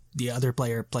letting the other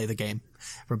player play the game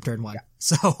from turn 1. Yeah.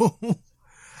 So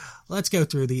let's go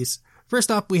through these.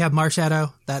 First up, we have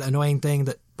Marshadow, that annoying thing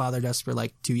that bothered us for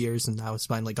like 2 years and now it's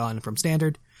finally gone from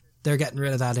Standard. They're getting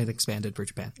rid of that and Expanded for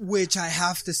Japan. Which I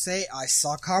have to say, I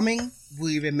saw coming.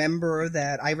 I remember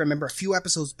a few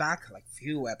episodes back,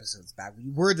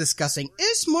 we were discussing,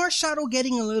 is Marshadow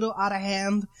getting a little out of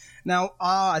hand? Now,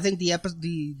 I think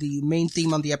the main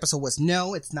theme on the episode was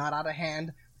no, it's not out of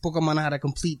hand. Pokemon had a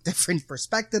complete different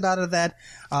perspective out of that.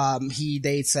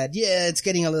 They said, yeah, it's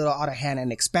getting a little out of hand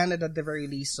and Expanded at the very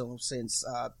least. So since,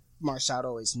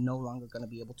 Marshadow is no longer going to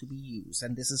be able to be used.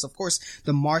 And this is, of course,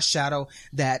 the Marshadow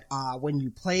that, when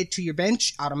you play it to your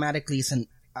bench, automatically is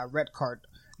a red card.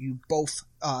 You both,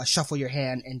 shuffle your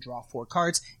hand and draw 4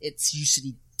 cards. It's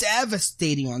usually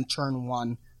devastating on turn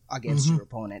 1 against your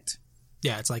opponent.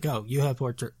 Yeah, it's like, oh, you have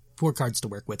 4 cards to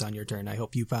work with on your turn. I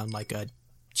hope you found like a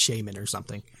shaman or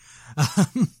something.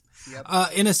 Yep.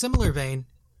 In a similar vein,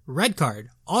 red card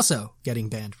also getting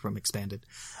banned from Expanded,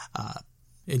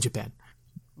 in Japan.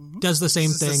 Does the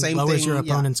same thing, lowers your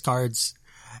opponent's cards.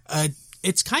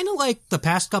 It's kind of like the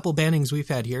past couple bannings we've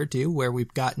had here too, where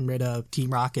we've gotten rid of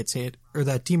Team Rocket's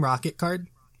the Team Rocket card,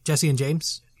 Jesse and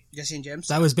James.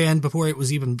 That was banned before it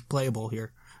was even playable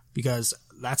here, because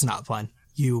that's not fun.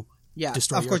 You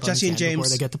destroy your opponent's Jesse and hand James before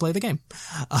they get to play the game.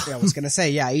 I was gonna say,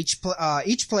 each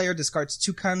player discards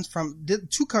 2 cards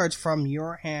from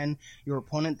your hand. Your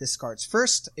opponent discards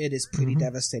first. It is pretty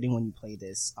devastating when you play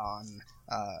this on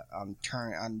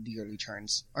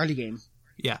the early game.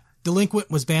 Yeah. Delinquent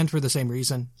was banned for the same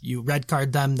reason. You red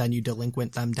card them, then you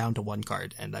delinquent them down to 1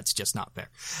 card, and that's just not fair.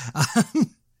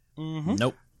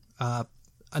 Nope.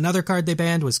 Another card they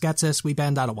banned was Getsis. We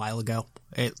banned that a while ago.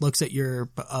 It looks at your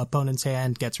opponent's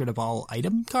hand, gets rid of all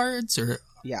item cards, or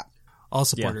all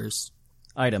supporters.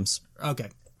 Yeah. Items. Okay.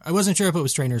 I wasn't sure if it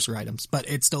was trainers or items, but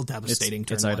it's still devastating.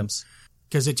 It's items.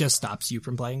 Because it just stops you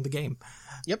from playing the game.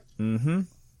 Yep.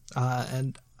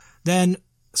 And then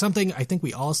something I think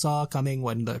we all saw coming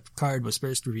when the card was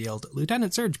first revealed,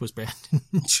 Lieutenant Surge was banned.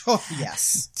 Oh,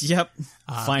 yes. Yep.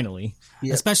 Finally.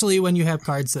 Yep. Especially when you have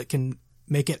cards that can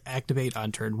make it activate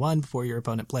on turn 1 before your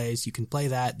opponent plays. You can play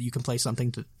that. You can play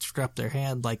something to disrupt their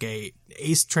hand, like a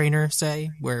ace trainer,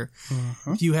 say, where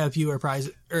if you have fewer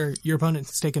prizes, or your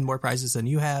opponent's taken more prizes than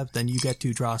you have, then you get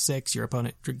to draw 6. Your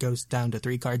opponent goes down to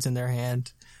 3 cards in their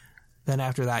hand. Then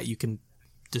after that, you can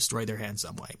destroy their hand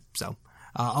some way. So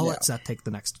I'll let Seth take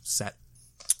the next set.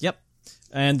 Yep.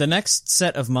 And the next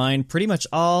set of mine, pretty much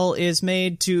all is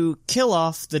made to kill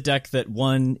off the deck that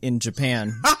won in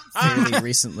Japan fairly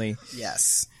recently.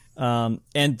 Yes. And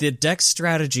the deck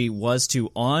strategy was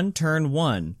to, on turn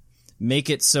 1, make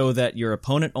it so that your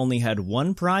opponent only had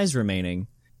 1 prize remaining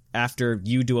after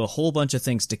you do a whole bunch of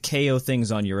things to KO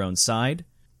things on your own side.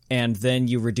 and then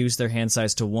you reduce their hand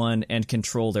size to 1 and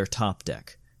control their top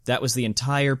deck. That was the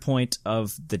entire point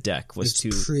of the deck, was to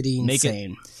pretty make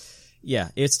insane.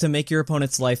 It's to make your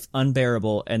opponent's life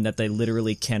unbearable and that they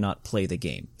literally cannot play the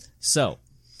game. So,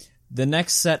 the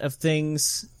next set of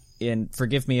things, and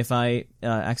forgive me if I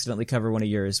accidentally cover one of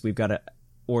yours, we've got a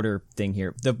order thing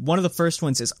here. One of the first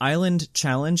ones is Island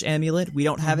Challenge Amulet. We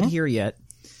don't have it here yet,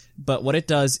 but what it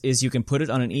does is you can put it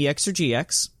on an EX or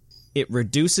GX. It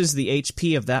reduces the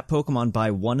HP of that Pokemon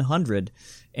by 100,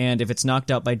 and if it's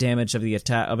knocked out by damage of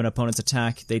an opponent's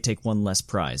attack, they take 1 less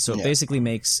prize. So it basically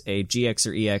makes a GX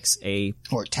or EX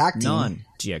or tag team.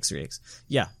 Non-GX or EX.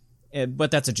 Yeah,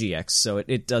 but that's a GX, so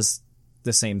it does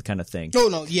the same kind of thing. Oh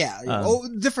no,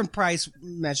 different price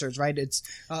measures, right? It's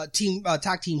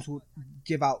tag teams will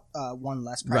give out 1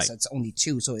 less price. That's only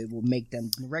 2, so it will make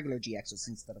them regular GXs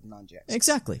instead of non-GX.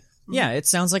 Exactly. Yeah, it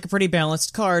sounds like a pretty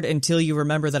balanced card until you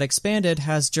remember that Expanded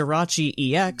has Jirachi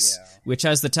EX, which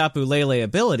has the Tapu Lele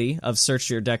ability of search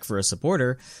your deck for a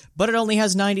supporter, but it only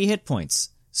has 90 hit points.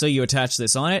 So you attach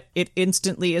this on it, it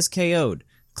instantly is KO'd,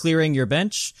 clearing your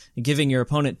bench, giving your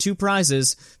opponent 2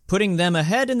 prizes, putting them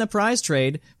ahead in the prize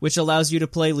trade, which allows you to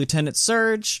play Lieutenant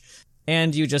Surge,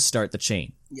 and you just start the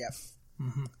chain. Yep.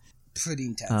 Pretty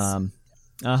intense.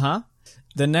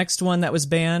 The next one that was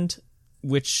banned,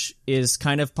 which is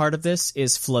kind of part of this,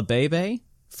 is Flabebe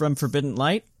from Forbidden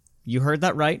Light. You heard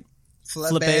that right.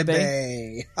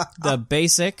 Flabebe. The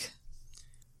basic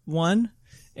one.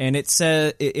 And it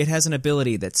says it has an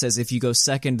ability that says if you go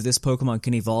second, this Pokemon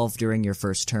can evolve during your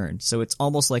first turn. So it's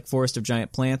almost like Forest of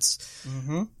Giant Plants.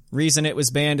 Reason it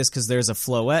was banned is because there's a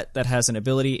Floette that has an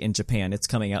ability in Japan. It's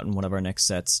coming out in one of our next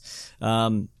sets,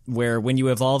 where when you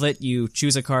evolve it, you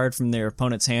choose a card from their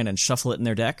opponent's hand and shuffle it in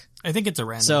their deck. I think it's a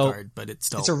random card, but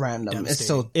it's a random. It's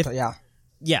still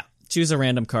choose a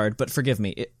random card. But forgive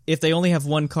me, if they only have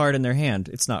 1 card in their hand,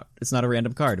 it's not a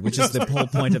random card, which is the whole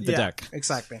point of the deck.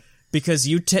 Exactly. Because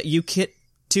you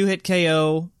 2-hit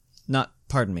KO.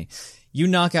 You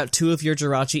knock out 2 of your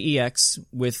Jirachi EX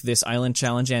with this Island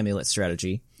Challenge Amulet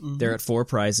strategy. They're at 4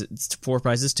 prizes. 4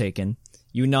 prizes taken.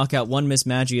 You knock out 1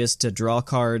 Mismagius to draw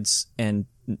cards and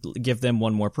give them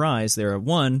 1 more prize. They're at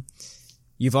 1.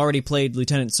 You've already played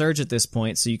Lieutenant Surge at this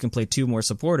point, so you can play 2 more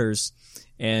supporters,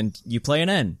 and you play an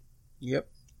N. Yep.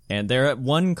 And they're at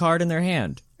 1 card in their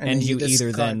hand, and you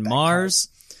either then Mars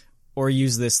or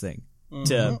use this thing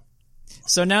to.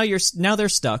 So now they're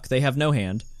stuck. They have no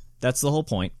hand. That's the whole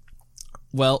point.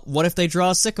 Well, what if they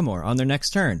draw a Sycamore on their next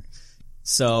turn?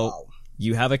 So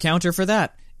you have a counter for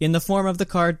that in the form of the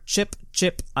card Chip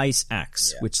Ice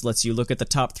Axe, which lets you look at the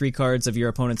top 3 cards of your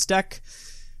opponent's deck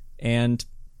and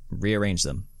rearrange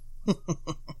them.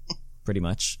 Pretty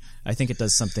much. I think it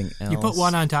does something else. You put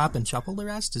 1 on top and shuffle the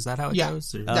rest? Is that how it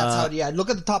goes? Or? That's how. Look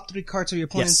at the top 3 cards of your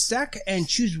opponent's deck and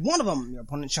choose one of them. Your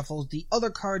opponent shuffles the other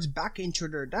cards back into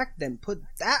their deck, then put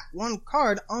that 1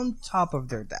 card on top of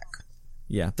their deck.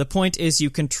 Yeah, the point is you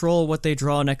control what they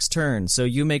draw next turn, so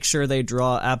you make sure they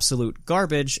draw absolute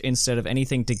garbage instead of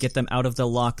anything to get them out of the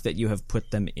lock that you have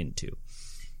put them into.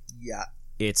 Yeah.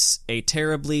 It's a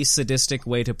terribly sadistic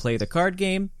way to play the card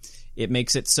game. It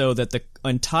makes it so that the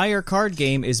entire card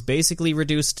game is basically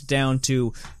reduced down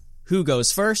to who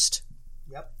goes first,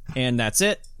 and that's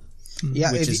it,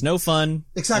 which is no fun.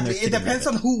 Exactly. It depends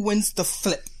on who wins the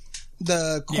flip,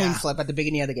 the coin flip at the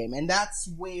beginning of the game, and that's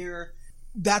where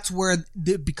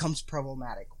it becomes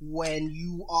problematic, when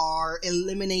you are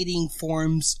eliminating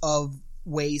forms of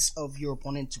ways of your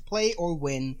opponent to play or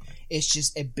win. It's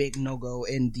just a big no-go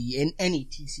in any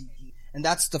TCG, and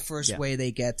that's the first way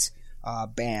they get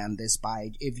banned, is by,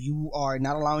 if you are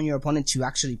not allowing your opponent to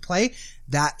actually play,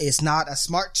 that is not a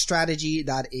smart strategy.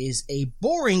 That is a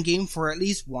boring game for at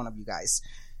least one of you guys.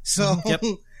 So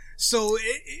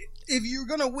if you're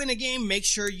gonna win a game, make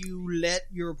sure you let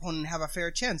your opponent have a fair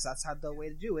chance. That's the way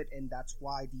to do it, and that's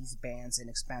why these bans in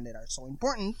Expanded are so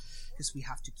important, because we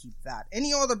have to keep that.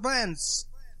 Any other bans?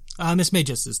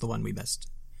 Mismagius is the one we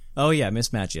missed. Oh yeah,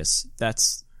 Mismagius.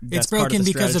 That's it's broken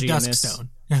because of Duskstone.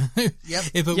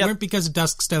 If it weren't because of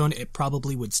Duskstone, it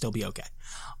probably would still be okay.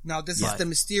 Now, this is the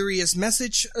mysterious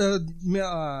message.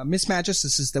 Mismagius,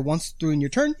 this is the once during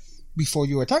your turn, before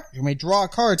you attack, you may draw a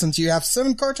card until you have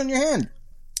 7 cards on your hand.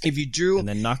 If you drew... And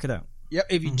then knock it out. Yep,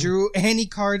 if you drew any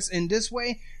cards in this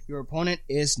way, your opponent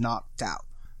is knocked out.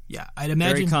 Yeah, I'd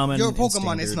imagine... Very common. Your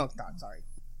Pokemon is knocked out, sorry.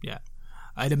 Yeah.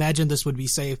 I'd imagine this would be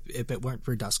safe if it weren't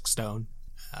for Duskstone.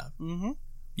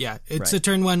 Yeah, it's a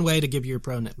turn 1 way to give your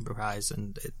opponent a prize,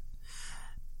 and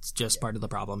it's just part of the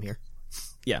problem here.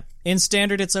 Yeah. In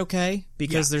Standard, it's okay,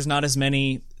 because there's not as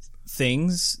many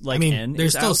things like N.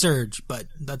 There's still Surge, but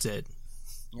that's it.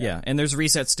 Yeah, and there's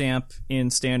reset stamp in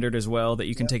standard as well that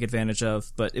you can take advantage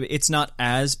of, but it's not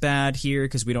as bad here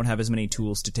because we don't have as many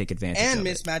tools to take advantage of. And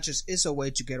mismatches is a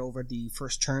way to get over the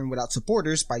first turn without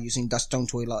supporters by using Duststone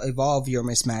to evolve your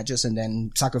mismatches and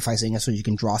then sacrificing it so you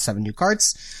can draw 7 new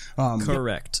cards.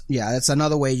 Correct. Yeah, that's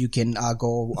another way you can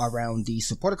go around the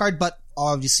supporter card, but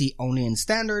obviously only in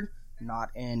standard, not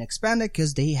in expanded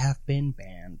because they have been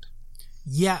banned.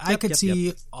 Yeah, I could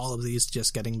see all of these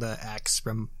just getting the axe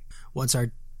from once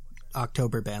our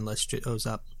October ban list goes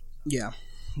up. Yeah,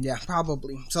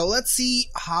 probably. So let's see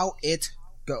how it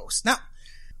goes. Now,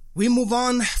 we move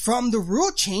on from the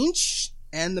rule change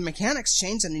and the mechanics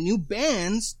change and the new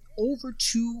bans over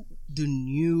to the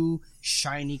new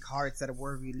shiny cards that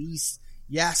were released.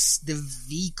 Yes, the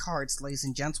V cards, ladies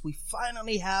and gents. We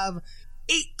finally have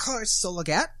 8 cards to look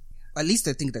at. At least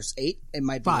I think there's 8. It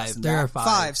might be 5. There are 5.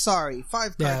 5, sorry.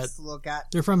 5 cards to look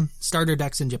at. They're from starter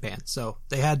decks in Japan, so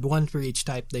they had one for each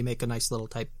type. They make a nice little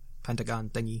type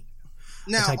pentagon thingy.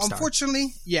 Now,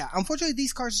 unfortunately,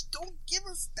 these cards don't give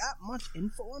us that much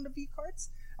info on the V cards.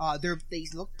 They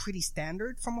look pretty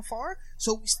standard from afar,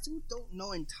 so we still don't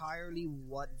know entirely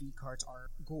what V cards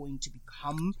are going to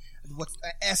become.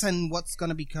 What's going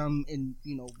to become in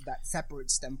that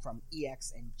separates them from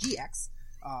EX and GX.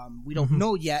 We don't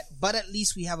know yet, but at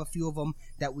least we have a few of them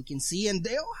that we can see, and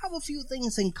they all have a few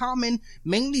things in common.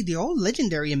 Mainly, they're all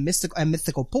legendary and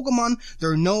mythical Pokemon. There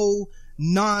are no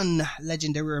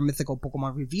non-legendary or mythical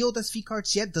Pokemon revealed as V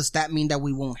cards yet. Does that mean that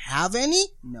we won't have any?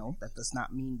 No, that does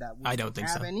not mean that we won't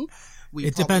have any.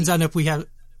 It depends on if we have.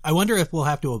 I wonder if we'll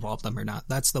have to evolve them or not.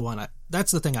 That's the one.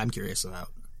 That's the thing I'm curious about.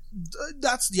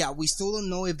 We still don't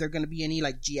know if there are going to be any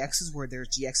like GXs where there's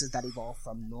GXs that evolve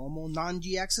from normal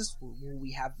non-GXs. Will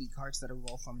we have V cards that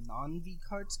evolve from non-V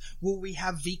cards? Will we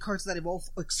have V cards that evolve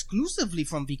exclusively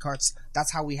from V cards?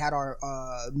 That's how we had our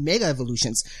Mega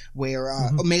Evolutions, where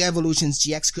Mega Evolutions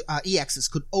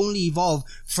EXs could only evolve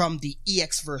from the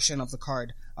EX version of the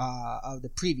card. Of the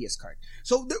previous card.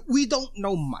 So we don't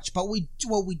know much, but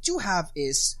what we do have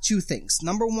is 2 things.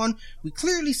 Number 1, we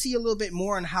clearly see a little bit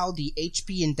more on how the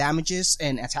HP and damages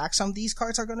and attacks on these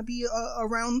cards are going to be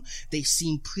around. They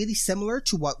seem pretty similar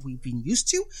to what we've been used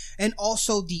to. And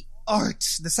also the art.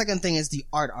 The second thing is the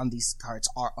art on these cards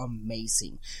are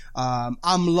amazing.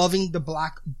 I'm loving the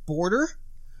black border.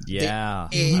 Yeah,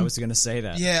 I was going to say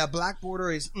that. Yeah, black border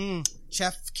is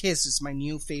chef kiss is my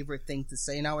new favorite thing to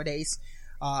say nowadays.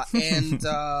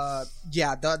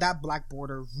 That black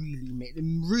border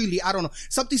really, I don't know,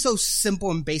 something so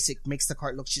simple and basic makes the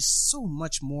card look just so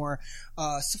much more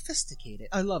sophisticated.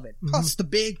 I love it. Plus the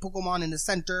big Pokemon in the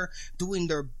center doing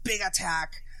their big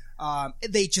attack.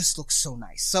 They just look so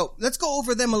nice. So let's go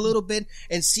over them a little bit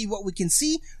and see what we can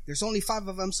see. There's only 5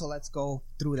 of them, so let's go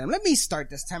through them. Let me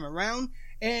start this time around,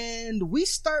 and we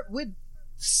start with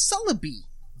Celebi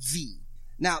V.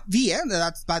 Now, V,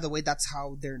 by the way, that's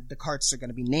how the cards are going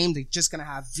to be named. They're just going to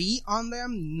have V on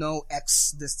them, no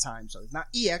X this time. So it's not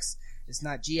EX, it's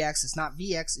not GX, it's not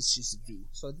VX, it's just V.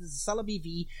 So this is Celebi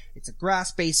V. It's a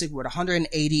grass basic with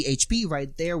 180 HP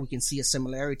right there. We can see a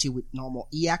similarity with normal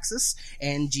EXs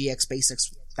and GX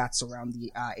basics. That's around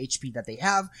the HP that they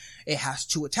have. It has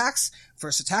 2 attacks.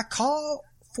 First attack, Call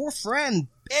for Friend.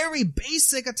 Very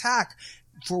basic attack.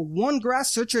 For 1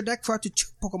 grass, search your deck for up to 2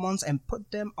 Pokemons and put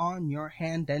them on your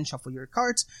hand, then shuffle your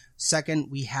cards.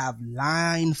 Second, we have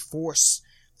Line Force.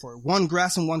 For 1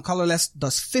 grass and 1 colorless,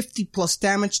 does 50 plus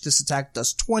damage. This attack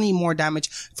does 20 more damage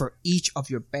for each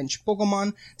of your bench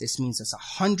Pokemon. This means there's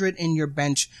 100 in your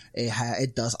bench.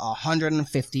 It does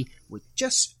 150 with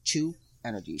just 2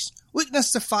 energies.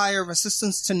 Weakness to fire,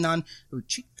 resistance to none,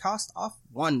 retreat cost of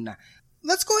 1.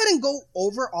 Let's go ahead and go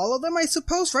over all of them, I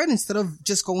suppose, right? Instead of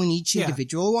just going each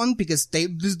individual one, because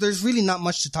there's really not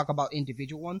much to talk about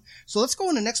individual one. So let's go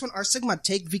on the next one. Our Sigma,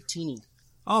 take Victini.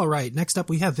 Alright, next up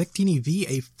we have Victini V,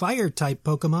 a Fire-type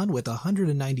Pokemon with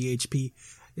 190 HP.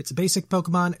 It's a basic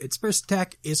Pokemon. Its first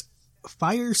attack is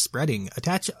Fire Spreading.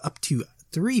 Attach up to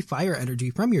 3 Fire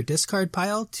Energy from your discard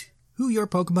pile to your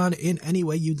Pokemon in any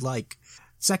way you'd like.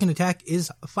 Second attack is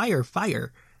Fire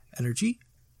Energy.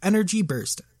 Energy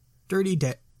Burst. 30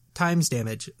 times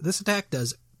damage. This attack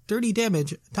does 30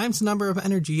 damage times the number of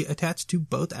energy attached to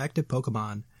both active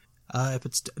Pokemon. If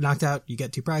it's knocked out, you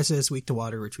get 2 prizes. Weak to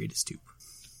water, retreat is 2.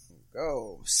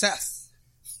 Go, Seth.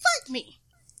 Fight me!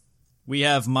 We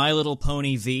have My Little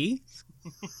Pony V.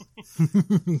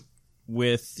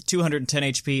 With 210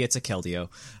 HP, it's a Keldeo.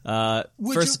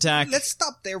 First attack... Let's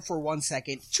stop there for 1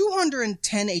 second.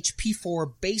 210 HP for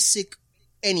basic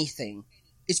anything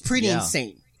is pretty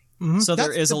insane. So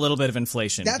there is a little bit of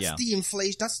inflation. That's the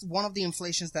inflation. That's one of the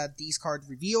inflations that these cards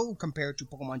reveal compared to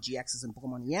Pokemon GXs and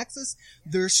Pokemon EXs.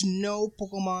 There's no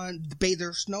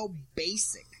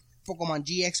basic Pokemon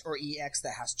GX or EX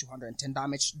that has 210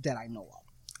 damage that I know of.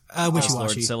 Lord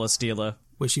Wishy-washy. Celesteela.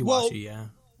 Wishy-washy, yeah.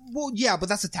 Well, yeah, but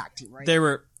that's attack team, right? There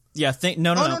were,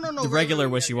 the regular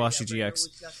Wishy-washy yeah,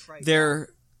 GX. that's right. There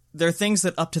are things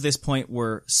that up to this point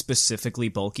were specifically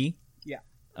bulky. Yeah.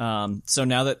 So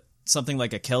now that something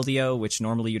like a Keldeo, which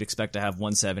normally you'd expect to have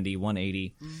 170,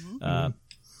 180,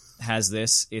 has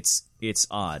this, it's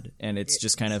odd, and it's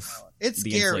just kind of the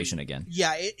scary. inflation again.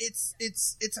 Yeah, it's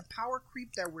a power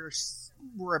creep that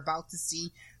we're about to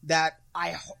see. That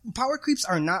power creeps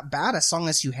are not bad as long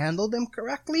as you handle them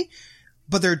correctly,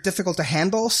 but they're difficult to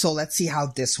handle. So let's see how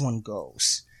this one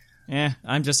goes.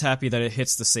 I'm just happy that it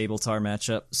hits the Sabltar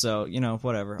matchup. So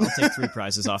whatever. I'll take 3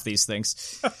 prizes off these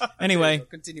things. Anyway,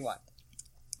 continue on.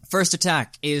 First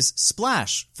attack is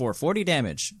Splash for 40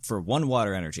 damage for 1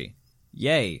 water energy.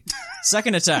 Yay.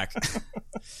 Second attack.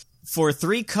 For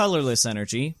 3 colorless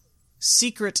energy,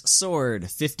 Secret Sword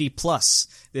 50+.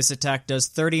 This attack does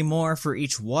 30 more for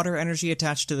each water energy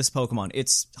attached to this Pokemon.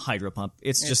 It's Hydro Pump.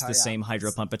 It's just the same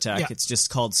Hydro Pump attack. Yeah. It's just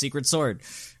called Secret Sword.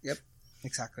 Yep,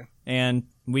 exactly. And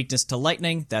weakness to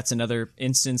lightning. That's another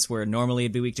instance where normally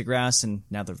it'd be weak to grass, and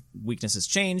now the weakness has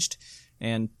changed.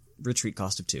 And retreat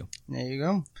cost of 2. There you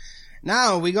go.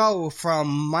 Now we go from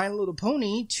My Little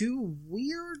Pony to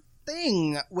Weird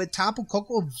Thing with Tapu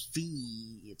Koko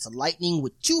V. It's a lightning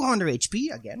with 200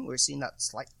 HP. Again, we're seeing that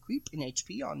slight creep in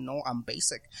HP on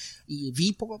basic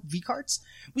V cards.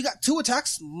 We got 2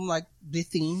 attacks, like the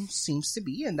theme seems to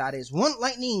be, and that is 1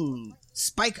 lightning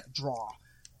spike draw.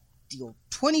 Deal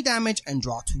 20 damage and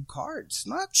draw 2 cards.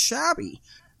 Not shabby.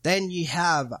 Then you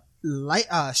have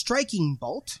Striking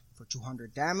Bolt for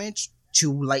 200 damage,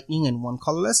 2 lightning and 1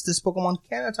 colorless. This Pokemon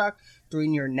can attack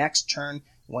during your next turn.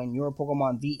 When your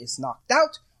Pokemon V is knocked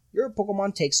out, your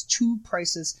Pokemon takes 2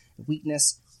 prices: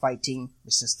 weakness, fighting,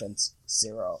 resistance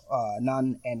 0,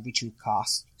 none, and retreat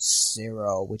cost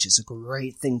 0, which is a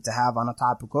great thing to have on a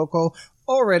Tapu Koko.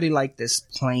 Already like this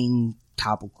plain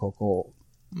Tapu Koko.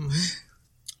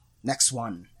 Next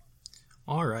one.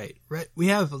 All right, we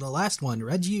have the last one,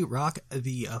 Regirock,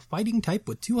 the fighting type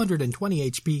with 220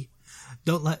 HP.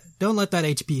 Don't let that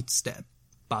HP stat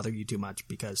bother you too much,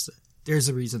 because there's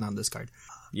a reason on this card.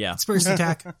 Yeah. Its first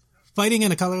attack, fighting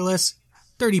in a colorless,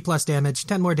 30 plus damage,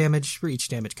 10 more damage for each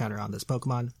damage counter on this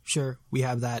Pokemon. Sure, we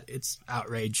have that. It's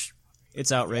outrage.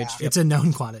 It's outrage. Yeah. It's a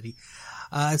known quantity.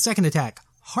 Second attack,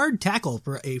 hard tackle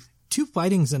for 2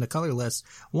 fightings in a colorless,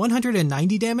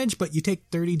 190 damage, but you take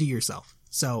 30 to yourself.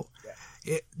 So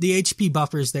the HP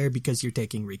buffer is there because you're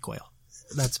taking recoil.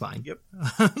 That's fine. Yep.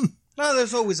 No,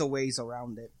 there's always a ways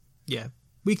around it. Yeah.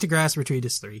 Weak to grass, retreat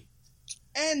is 3.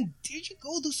 And did you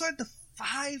go to start the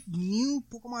 5 new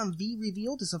Pokemon V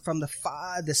revealed? This is from the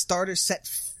starter set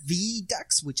V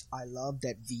decks, which I love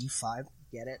that V5.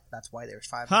 Get it? That's why there's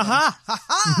 5.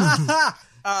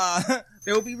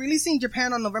 They will be releasing in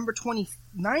Japan on November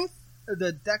 29th.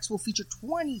 The decks will feature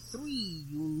 23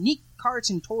 unique cards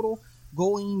in total,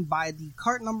 going by the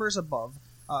card numbers above.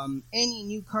 Any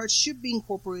new cards should be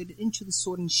incorporated into the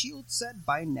Sword and Shield set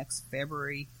by next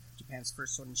February. Japan's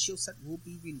first Sword and Shield set will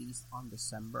be released on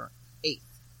December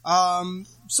 8th.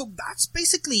 So that's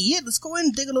basically it. Let's go ahead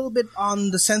and dig a little bit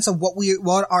on the sense of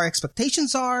what our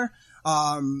expectations are,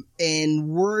 and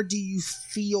where do you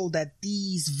feel that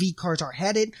these V cards are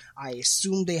headed. I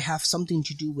assume they have something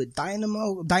to do with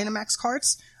Dynamax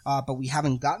cards, but we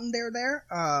haven't gotten there.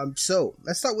 So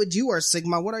let's start with you, or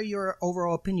Sigma. What are your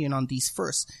overall opinion on these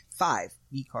first 5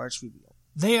 V cards revealed?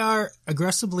 They are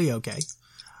aggressively okay.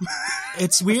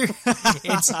 It's weird.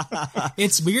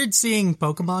 It's weird seeing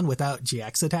Pokemon without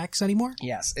GX attacks anymore.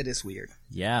 Yes, it is weird.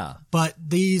 Yeah. But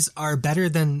these are better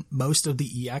than most of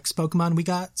the EX Pokemon we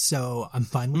got, so I'm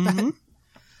fine with that.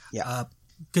 Yeah.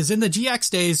 Because in the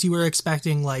GX days, you were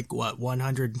expecting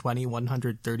 120,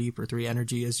 130 for 3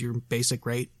 energy as your basic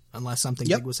rate, unless something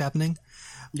big was happening.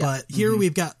 Yep. But here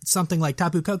we've got something like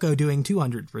Tapu Koko doing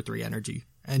 200 for 3 energy.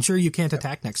 And sure, you can't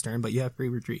attack next turn, but you have free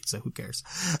retreat, so who cares?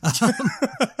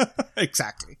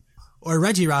 Exactly. Or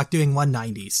Regirock doing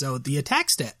 190. So the attack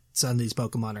stats on these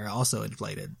Pokemon are also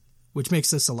inflated, which makes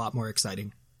this a lot more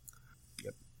exciting.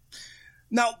 Yep.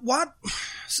 Now, what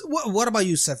about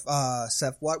you, Seth?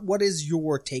 Seth, what is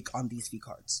your take on these V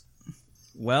cards?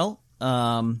 Well,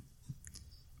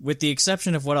 with the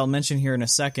exception of what I'll mention here in a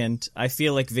second, I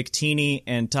feel like Victini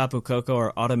and Tapu Koko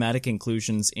are automatic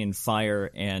inclusions in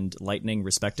Fire and Lightning,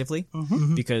 respectively,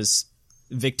 because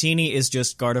Victini is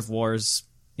just God of War's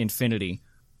Infinity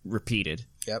repeated.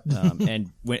 Yep.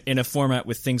 In a format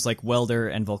with things like Welder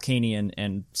and Volcanion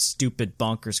and stupid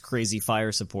bonkers crazy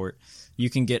fire support, you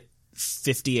can get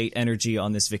 58 energy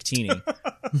on this Victini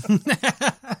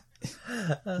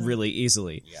really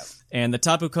easily. Yep. And the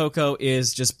Tapu Koko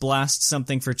is just blast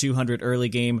something for 200 early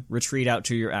game, retreat out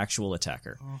to your actual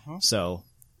attacker. So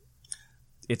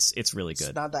it's really good.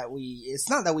 It's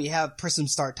not that we have Prism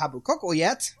Star Tapu Koko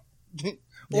yet.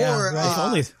 Or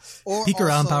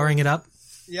Pikarom powering it up.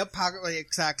 Yep,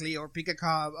 exactly. Or Pika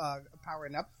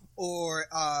powering up, or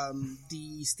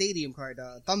the stadium card,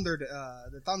 the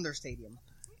Thunder Stadium.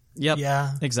 Yep.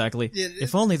 Yeah. Exactly.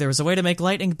 If only there was a way to make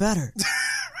lightning better.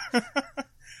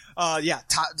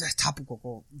 Tapu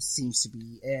Koko seems to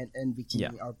be, and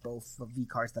Victini are both V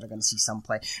cards that are going to see some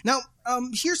play. Now,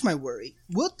 here's my worry.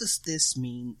 What does this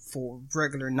mean for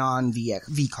regular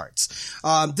non-V cards?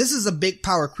 This is a big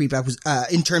power creep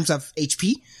in terms of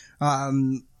HP.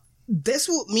 This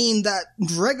will mean that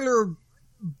regular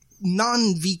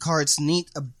non-V cards need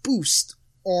a boost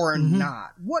or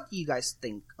not. What do you guys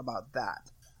think about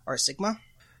that? Or Sigma?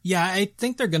 Yeah, I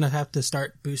think they're going to have to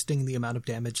start boosting the amount of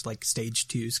damage like Stage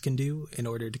 2s can do in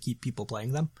order to keep people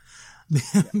playing them.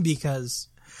 Because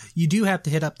you do have to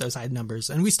hit up those high numbers.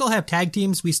 And we still have tag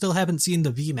teams. We still haven't seen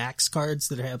the VMAX cards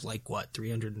that have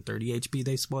 330 HP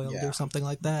they spoiled or something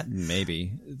like that.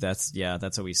 Maybe. That's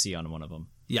what we see on one of them.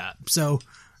 Yeah, so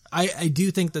I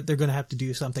do think that they're going to have to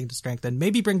do something to strengthen.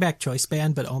 Maybe bring back Choice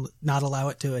Band, but not allow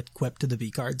it to equip to the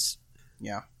V cards.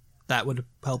 Yeah. That would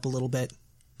help a little bit.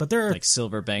 But there are... Like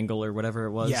Silver Bangle or whatever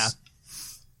it was? Yeah.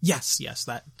 Yes,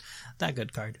 that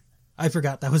good card. I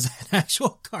forgot that was an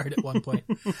actual card at one point.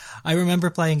 I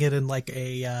remember playing it in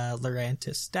a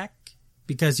Lurantis deck,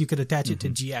 because you could attach it to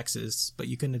GXs, but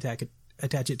you couldn't attach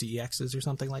it to EXs or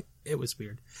something like... It was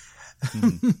weird.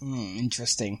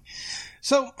 Interesting.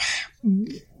 So,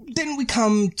 then we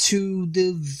come to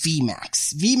the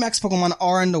VMAX. VMAX Pokemon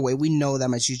are on the way. We know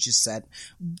them, as you just said.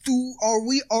 Are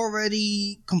we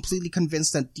already completely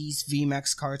convinced that these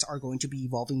VMAX cards are going to be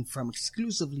evolving from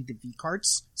exclusively the V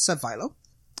cards? Philo?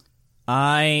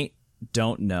 I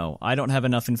don't know. I don't have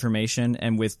enough information,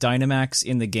 and with Dynamax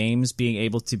in the games being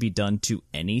able to be done to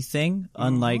anything,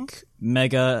 unlike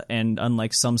Mega and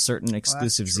unlike some certain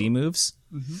exclusive Z moves,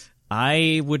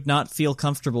 I would not feel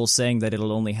comfortable saying that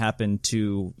it'll only happen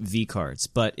to V cards,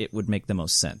 but it would make the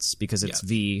most sense because it's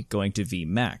V going to V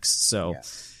Max. So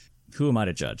who am I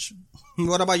to judge?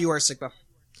 What about you, Sigma?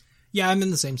 Yeah, I'm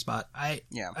in the same spot. I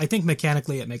think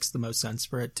mechanically it makes the most sense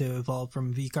for it to evolve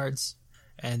from V cards.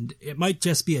 And it might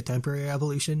just be a temporary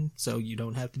evolution, so you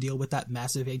don't have to deal with that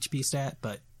massive HP stat,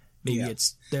 but maybe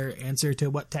it's their answer to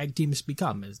what tag teams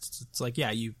become. It's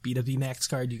you beat a VMAX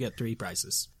card, you get 3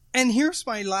 prizes. And here's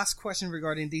my last question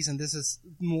regarding these, and this is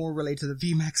more related to the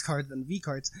VMAX cards than V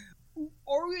cards.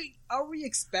 Are we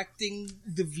expecting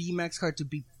the VMAX card to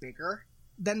be bigger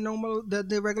than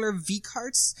the regular V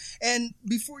cards? And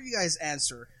before you guys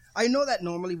answer, I know that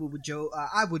normally we would joke.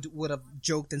 I would have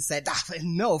joked and said,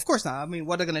 no, of course not. I mean,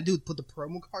 what they're gonna do? Put the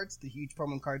promo cards, the huge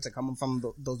promo cards that come from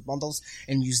those bundles,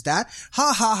 and use that?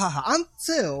 Ha ha ha ha!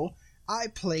 Until I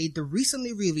played the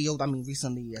recently revealed,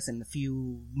 recently as in a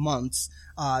few months,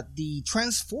 the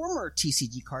Transformer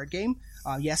TCG card game.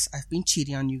 Yes, I've been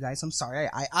cheating on you guys. I'm sorry.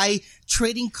 I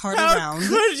trading card around. How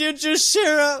could you just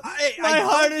share up? My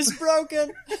heart is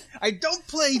broken. I don't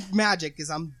play Magic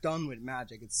because I'm done with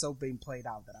Magic. It's so being played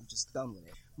out that I'm just done with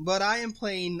it. But I am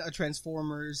playing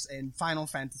Transformers and Final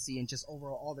Fantasy and just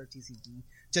overall all their TCG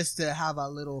just to have a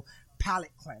little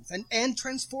palette cleanse. And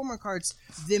Transformer cards,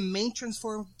 the main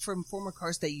Transformer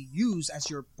cards that you use as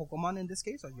your Pokemon in this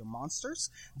case, or your monsters,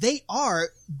 they are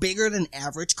bigger than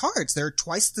average cards. They're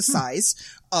twice the size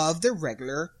of the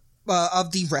regular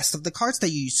of the rest of the cards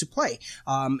that you used to play.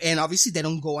 And obviously they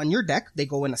don't go on your deck. They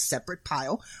go in a separate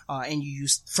pile, and you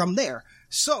use from there.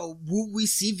 So, will we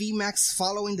see VMAX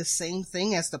following the same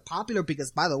thing as the popular?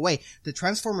 Because, by the way, the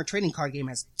Transformer trading card game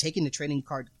has taken the trading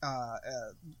card, now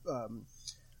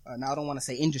I don't want to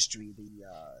say industry, the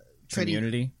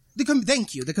community.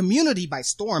 Thank you. The community by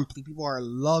storm. People are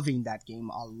loving that game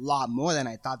a lot more than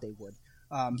I thought they would.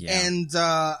 And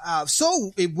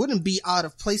so it wouldn't be out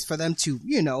of place for them to,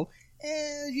 you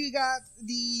got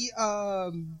the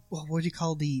what do you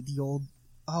call the old?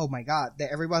 Oh my God!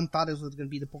 That everyone thought it was going to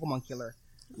be the Pokemon killer.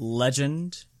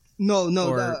 Legend. No,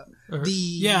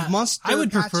 the monster. I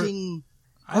would catching.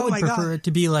 I would prefer it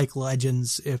to be like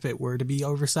Legends if it were to be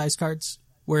oversized cards,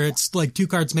 where it's like 2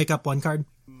 cards make up 1 card.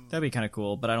 That'd be kind of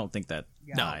cool, but I don't think that.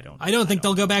 Yeah. No, I don't think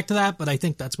they'll go back to that, but I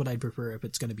think that's what I'd prefer if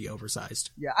it's going to be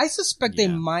oversized. Yeah, I suspect they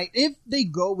might if they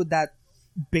go with that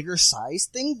bigger size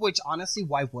thing. Which honestly,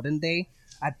 why wouldn't they?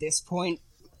 At this point,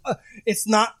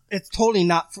 it's totally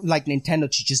not like Nintendo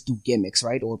to just do gimmicks,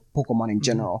 right? Or Pokemon in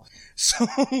general. So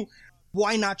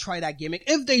why not try that gimmick?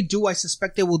 If they do, I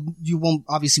suspect you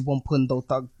won't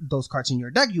put those cards in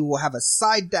your deck. You will have a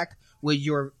side deck with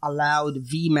your allowed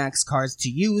VMAX cards to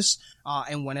use,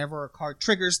 and whenever a card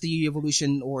triggers the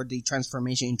evolution or the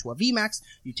transformation into a VMAX,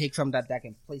 you take from that deck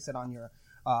and place it on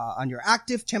your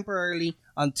active temporarily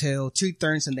until 2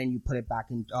 turns, and then you put it back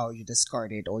in, you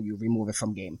discard it or you remove it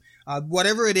from game.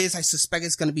 Whatever it is, I suspect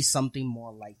it's going to be something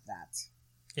more like that.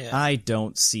 Yeah. I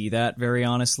don't see that, very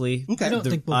honestly. Okay. I don't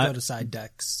think we'll go to side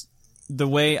decks. The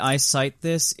way I cite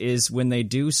this is when they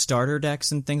do starter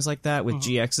decks and things like that with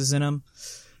GXs in them,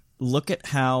 look at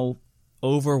how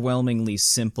overwhelmingly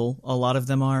simple a lot of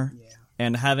them are. Yeah.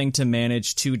 And having to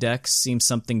manage 2 decks seems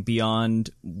something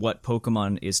beyond what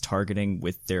Pokemon is targeting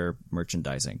with their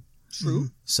merchandising. True.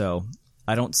 So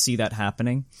I don't see that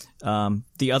happening.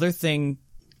 The other thing,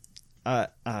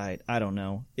 I don't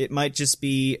know. It might just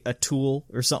be a tool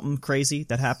or something crazy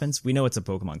that happens. We know it's a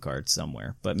Pokemon card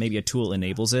somewhere, but maybe a tool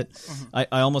enables it. I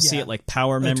almost see it like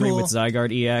Power Memory with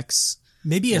Zygarde EX.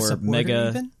 Maybe a supporter Mega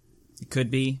even? It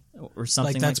could be, or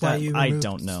something like that's that. Why you I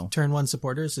don't know. Turn 1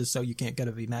 supporters is so you can't get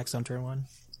a VMAX on turn 1.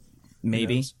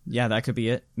 Maybe. Yeah, that could be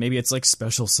it. Maybe it's like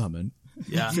special summon.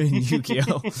 Yeah. In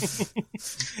Yu-Gi-Oh!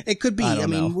 It could be. I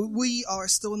mean, know. we are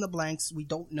still in the blanks. We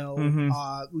don't know.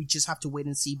 We just have to wait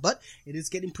and see. But it is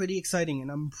getting pretty exciting,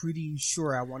 and I'm pretty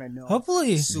sure I want to know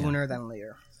Hopefully sooner than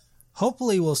later.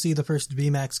 Hopefully we'll see the first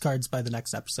VMAX cards by the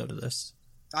next episode of this.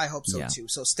 I hope so, too.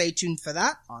 So stay tuned for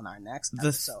that on our next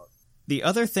episode. The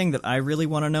other thing that I really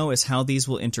want to know is how these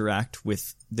will interact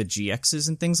with the GXs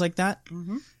and things like that.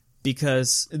 Mm-hmm.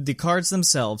 Because the cards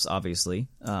themselves, obviously,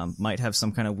 might have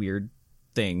some kind of weird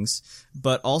things,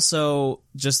 but also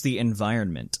just the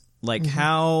environment. Like,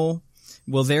 how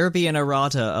will there be an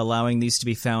errata allowing these to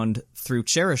be found through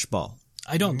Cherish Ball?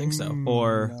 I don't think so.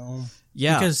 Or, no.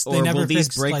 Yeah, because or will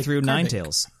these break through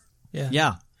Ninetales?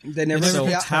 Yeah. They never so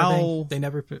how they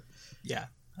never put. Yeah,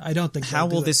 I don't think. How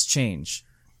will this change?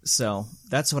 So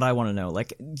that's what I want to know.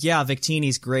 Like, yeah,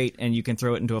 Victini's great, and you can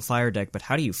throw it into a fire deck, but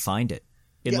how do you find it?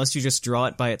 Unless you just draw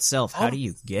it by itself, how do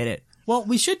you get it? Well,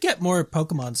 we should get more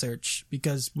Pokemon search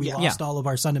because we lost all of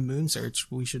our Sun and Moon search.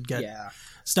 We should get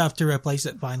stuff to replace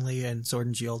it finally, and Sword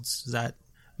and Shields. That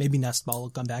maybe Nest Ball will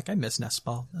come back. I miss Nest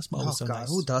Ball. Nest Ball was so nice.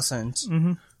 Who doesn't?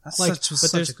 Mm-hmm. That's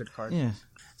such a good card. Yeah,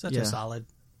 such a solid.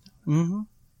 Mm-hmm.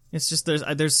 It's just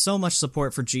there's so much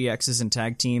support for GXs and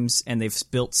tag teams, and they've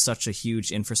built such a huge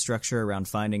infrastructure around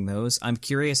finding those. I'm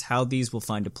curious how these will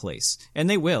find a place, and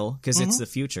they will because it's the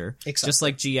future. Exactly. Just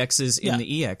like GXs in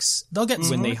the EX, they'll get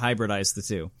when they hybridize the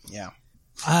two. Yeah,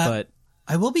 but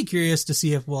I will be curious to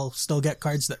see if we'll still get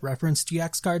cards that reference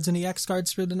GX cards and EX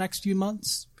cards for the next few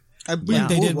months. I believe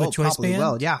they did with Choice Band.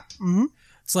 Well, yeah. Mm-hmm.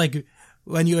 It's like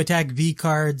when you attack V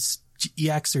cards,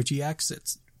 EX or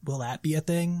GX. Will that be a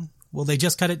thing? Will they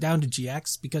just cut it down to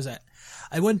GX? Because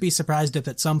I wouldn't be surprised if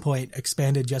at some point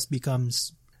Expanded just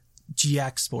becomes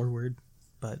GX forward.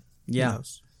 But who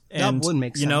knows? And, that would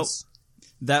make sense. You know,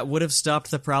 that would have stopped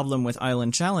the problem with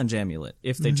Island Challenge Amulet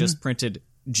if they just printed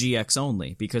GX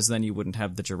only, because then you wouldn't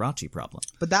have the Jirachi problem.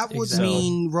 But that would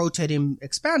mean rotating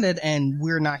Expanded, and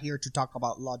we're not here to talk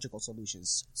about logical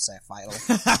solutions, Sapphire.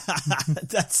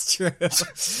 That's true.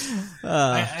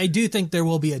 I do think there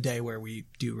will be a day where we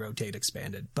do rotate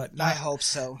Expanded, but I hope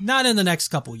so. Not in the next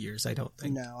couple years, I don't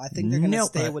think. No, I think they're going to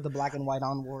stay with the black and white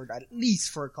onward at least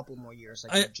for a couple more years,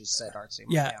 like you just said, Artsy.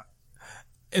 Yeah.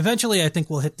 Eventually, I think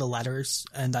we'll hit the letters,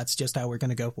 and that's just how we're going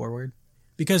to go forward.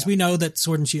 Because we know that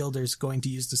Sword and Shield is going to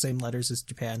use the same letters as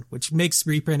Japan, which makes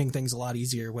reprinting things a lot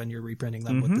easier when you're reprinting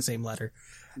them with the same letter.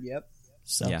 Yep.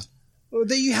 So. Yeah. Well,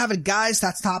 there you have it, guys.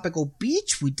 That's Topical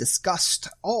Beach. We discussed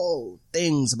all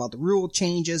things about the rule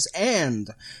changes and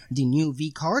the new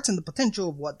V cards and the potential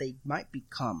of what they might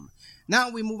become. Now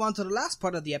we move on to the last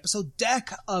part of the episode, deck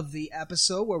of the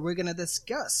episode, where we're going to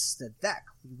discuss the deck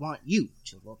we want you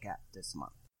to look at this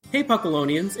month. Hey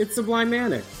Puckalonians, it's Sublime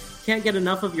Manic. Can't get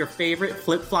enough of your favorite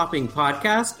flip-flopping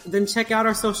podcast? Then check out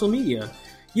our social media.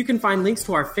 You can find links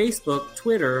to our Facebook,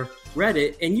 Twitter,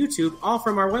 Reddit, and YouTube all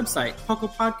from our website,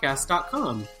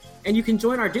 pucklepodcast.com. And you can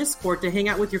join our Discord to hang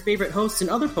out with your favorite hosts and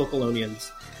other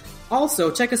Puckalonians. Also,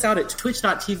 check us out at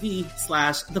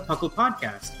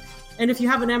twitch.tv/thepucklepodcast. And if you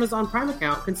have an Amazon Prime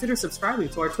account, consider subscribing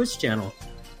to our Twitch channel.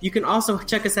 You can also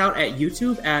check us out at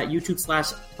YouTube at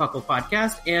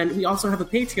YouTube/PucklePodcast, and we also have a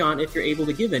Patreon if you're able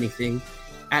to give anything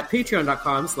at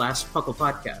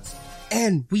patreon.com/PucklePodcast.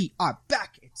 And we are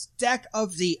back. It's deck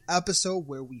of the episode,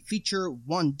 where we feature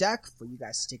one deck for you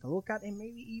guys to take a look at and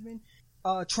maybe even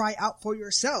try out for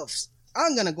yourselves.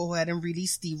 I'm gonna go ahead and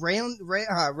release the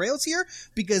rails here,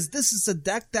 because this is a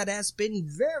deck that has been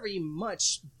very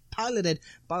much piloted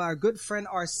by our good friend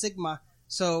R Sigma.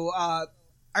 So,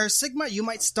 R Sigma, you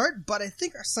might start, but I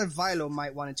think our Survilo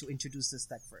might want to introduce this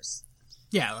deck first.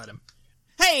 Yeah, let him.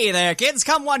 Hey there, kids!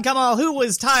 Come one, come all. Who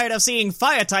was tired of seeing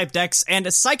fire-type decks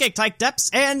and psychic-type depths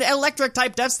and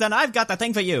electric-type depths? Then I've got the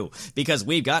thing for you. Because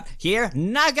we've got here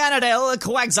Naganadel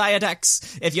Quagsire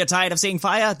decks. If you're tired of seeing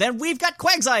fire, then we've got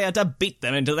Quagsire to beat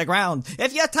them into the ground.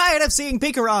 If you're tired of seeing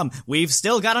Pikarom, we've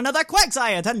still got another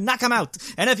Quagsire to knock him out.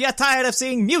 And if you're tired of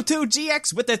seeing Mewtwo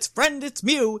GX with its friend, its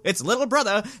Mew, its little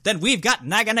brother, then we've got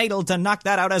Naganadel to knock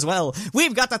that out as well.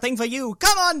 We've got the thing for you.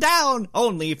 Come on down!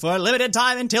 Only for a limited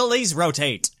time until these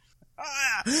rotate.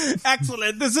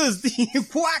 Excellent. This is the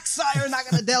Quagsire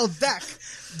Naganadel deck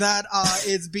that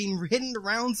is being hidden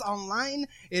rounds online.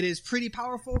 It is pretty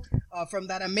powerful. From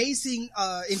that amazing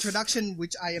introduction,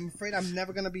 which I am afraid I'm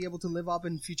never going to be able to live up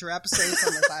in future episodes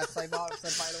unless I have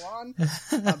Survilo on.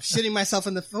 I'm shitting myself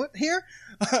in the foot here.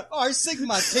 R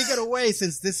Sigma, take it away,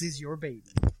 since this is your baby.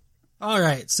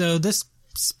 Alright, so this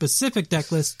specific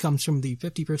deck list comes from the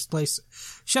 51st place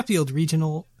Sheffield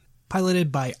Regional,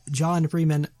 piloted by John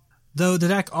Freeman, though the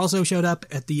deck also showed up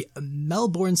at the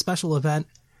Melbourne special event,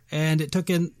 and it took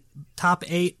in top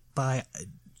 8 by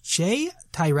Jay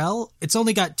Tyrell. It's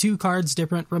only got 2 cards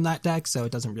different from that deck, so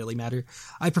it doesn't really matter.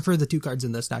 I prefer the 2 cards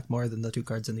in this deck more than the 2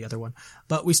 cards in the other one.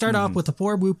 But we start off with a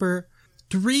 4-wooper,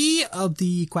 3 of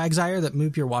the Quagsire that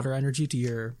move your water energy to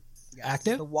your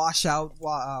active. The washout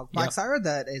Quagsire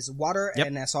that is water,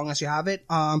 and as long as you have it,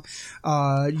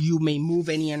 you may move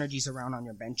any energies around on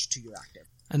your bench to your active.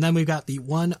 And then we've got the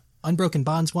 1 Unbroken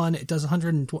Bonds one. It does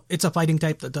 120. It's a fighting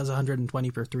type that does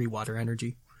 120 for 3 water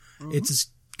energy. It's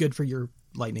good for your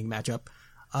lightning matchup.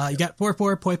 You got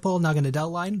 4/4 Poipole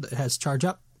Naganadel line that has charge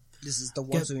up. This is the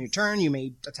one, so in your turn, you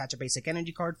may attach a basic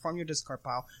energy card from your discard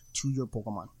pile to your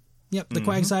Pokemon. Yep, the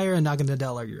Quagsire and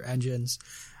Naganadel are your engines.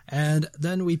 And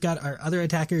then we've got our other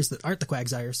attackers that aren't the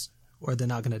Quagsires or the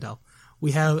Naganadel.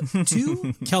 We have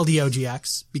 2 Keldeo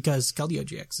GX, because Keldeo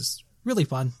GX is really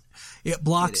fun. It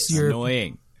blocks your...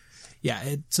 Annoying. Yeah,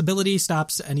 its ability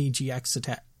stops any GX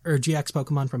attack or GX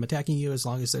Pokemon from attacking you as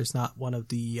long as there's not one of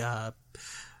the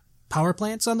power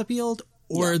plants on the field,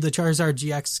 or the Charizard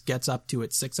GX gets up to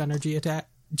its 6 energy attack,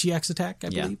 GX attack, I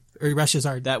believe. Or rushes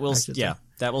are... That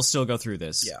will still go through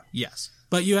this. Yeah. Yes.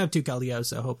 But you have 2 Keldeo,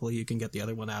 so hopefully you can get the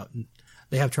other one out. And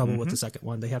they have trouble with the second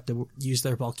one. They have to use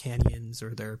their Volcanions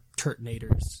or their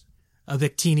Turtonators. A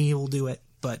Victini will do it,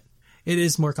 but it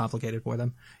is more complicated for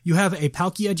them. You have a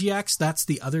Palkia GX. That's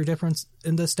the other difference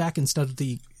in this deck. Instead of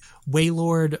the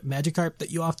Wailord Magikarp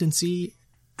that you often see,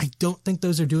 I don't think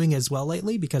those are doing as well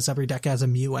lately, because every deck has a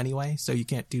Mew anyway, so you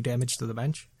can't do damage to the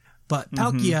bench. But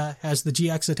Palkia has the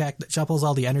GX attack that shuffles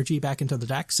all the energy back into the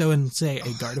deck. So in, say, a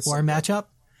Gardevoir matchup,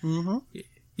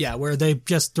 yeah, where they've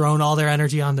just thrown all their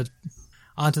energy onto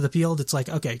the field, it's like,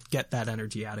 okay, get that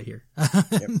energy out of here.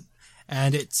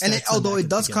 And although it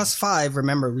does cost 5,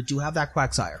 remember, we do have that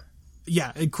Quagsire.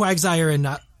 Yeah, Quagsire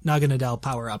and Naganadel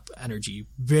power up energy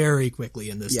very quickly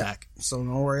in this deck. So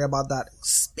don't worry about that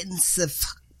expensive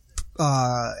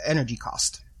energy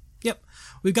cost. Yep.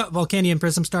 We've got Volcanion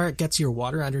Prism Star. It gets your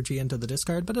water energy into the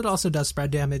discard, but it also does spread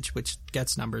damage, which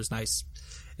gets numbers nice.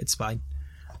 It's fine.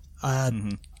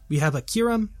 We have a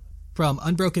Kyurem from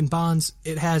Unbroken Bonds.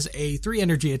 It has a 3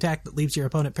 energy attack that leaves your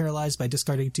opponent paralyzed by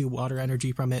discarding 2 water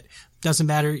energy from it. Doesn't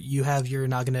matter. You have your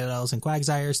Naganadels and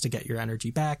Quagsires to get your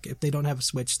energy back. If they don't have a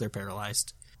switch, they're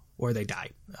paralyzed. Or they die.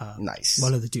 Nice.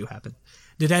 One of the 2 happen.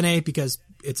 Dedenne, because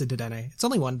it's a Dedenne. It's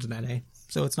only 1 Dedenne,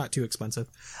 so it's not too expensive.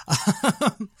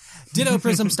 Ditto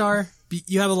Prism Star.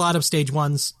 You have a lot of stage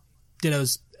 1s.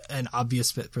 Ditto's an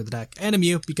obvious fit for the deck. And a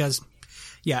Mew, because,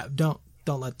 don't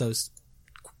let those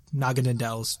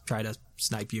Naganadels try to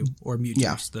snipe you, or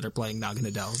Mewtwo's that are playing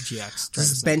Naganadel GX.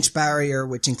 This is bench barrier,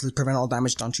 which includes prevent all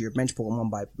damage done to your bench Pokemon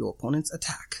by your opponent's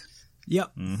attack.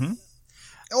 Yep.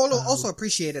 Also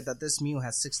appreciated that this Mew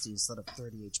has 60 instead of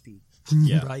 30 HP.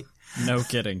 Yeah. Right. No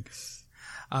kidding.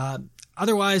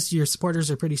 Otherwise, your supporters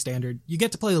are pretty standard. You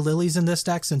get to play the Lilies in this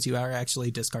deck since you are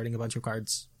actually discarding a bunch of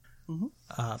cards.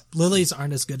 Lilies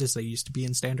aren't as good as they used to be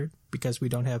in Standard because we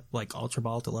don't have like Ultra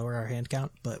Ball to lower our hand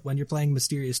count. But when you're playing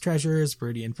Mysterious Treasures,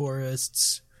 Viridian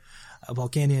Forests,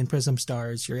 Volcanion Prism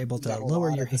Stars, you're able to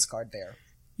lower your discard there.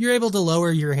 You're able to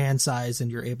lower your hand size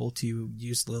and you're able to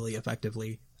use Lily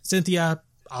effectively. Cynthia,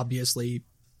 obviously,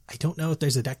 I don't know if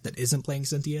there's a deck that isn't playing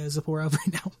Cynthia as a 4-of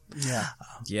right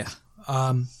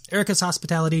now. Erica's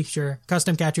Hospitality, sure.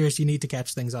 Custom Catchers, you need to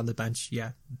catch things on the bench,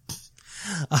 yeah.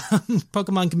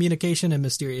 Pokemon Communication and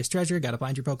Mysterious Treasure, gotta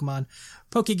find your Pokemon.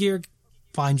 Pokegear,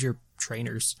 find your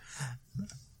trainers.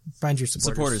 Find your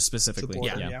supporters. Specifically.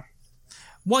 Yeah.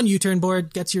 One U-turn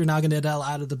board gets your Naganadel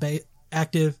out of the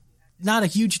active. Not a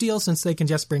huge deal since they can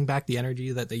just bring back the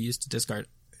energy that they used to discard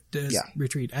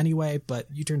retreat anyway, but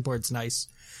U-turn board's nice.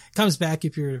 Comes back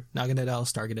if your Naganadel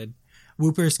is targeted.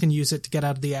 Whoopers can use it to get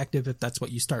out of the active if that's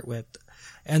what you start with.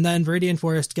 And then Viridian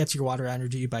Forest gets your water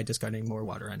energy by discarding more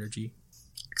water energy.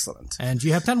 Excellent. And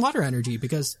you have 10 water energy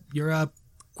because you're a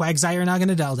Quagsire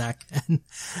Naganadel deck, and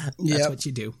that's what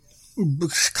you do.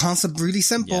 Concept really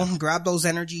simple. Yeah. Grab those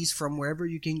energies from wherever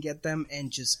you can get them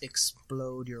and just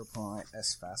explode your opponent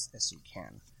as fast as you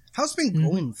can. How's it been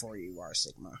going for you, R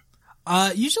Sigma?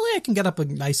 Usually I can get up a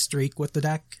nice streak with the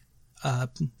deck.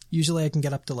 Usually I can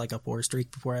get up to like a 4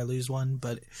 streak before I lose one,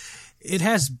 but it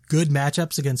has good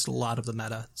matchups against a lot of the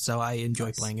meta, so I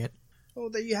enjoy playing it. Well,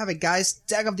 there you have it, guys.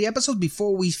 Deck of the episode.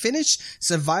 Before we finish,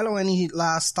 Savilo, any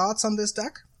last thoughts on this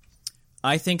deck?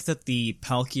 I think that the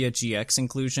Palkia GX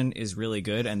inclusion is really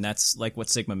good, and that's like what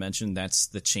Sigma mentioned. That's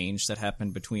the change that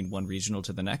happened between one regional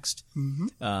to the next.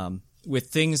 With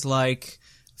things like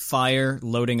Fire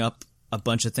loading up a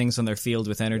bunch of things on their field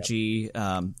with energy,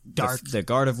 Dark, the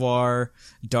Gardevoir,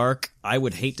 Dark. I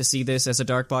would hate to see this as a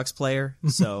Dark Box player,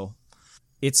 so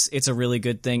it's a really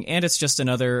good thing, and it's just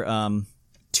another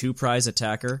 2-prize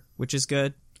attacker, which is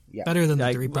good. Yeah. Better than the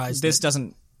 3-prize. This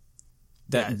doesn't.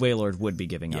 That Wailord would be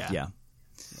giving up. Yeah.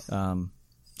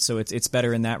 So it's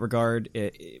better in that regard.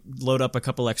 Load up a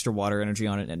couple extra water energy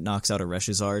on it, and it knocks out a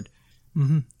Reshizard.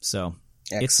 So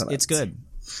it's good.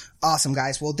 Awesome,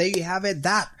 guys. Well, there you have it.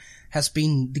 That has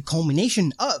been the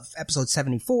culmination of episode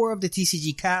 74 of the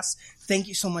TCG Cast. Thank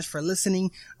you so much for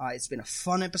listening. It's been a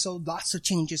fun episode. Lots of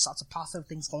changes, lots of positive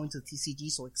things going to the TCG.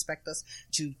 So expect us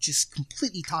to just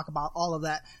completely talk about all of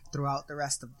that throughout the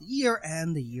rest of the year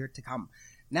and the year to come.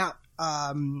 Now,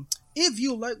 if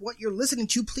you like what you're listening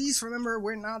to, please remember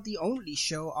we're not the only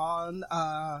show on,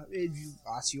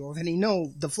 as you already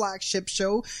know, the flagship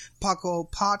show, Puckle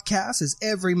Podcast, is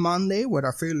every Monday with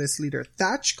our fearless leader,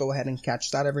 Thatch. Go ahead and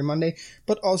catch that every Monday.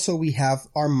 But also we have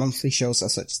our monthly shows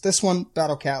as such. This one,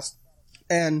 Battlecast,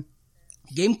 and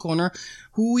Game Corner,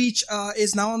 who each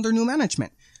is now under new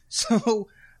management. So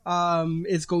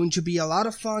it's going to be a lot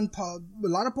of fun, a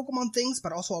lot of Pokemon things,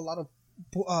 but also a lot of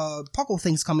Puckle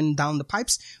things coming down the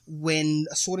pipes. When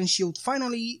Sword and Shield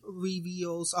finally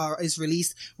is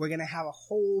released, we're gonna have a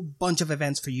whole bunch of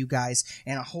events for you guys,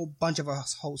 and a whole bunch of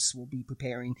us hosts will be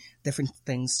preparing different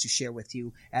things to share with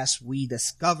you as we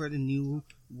discover the new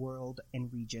world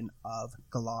and region of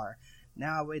Galar.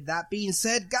 Now, with that being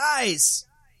said, guys,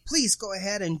 please go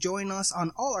ahead and join us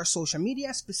on all our social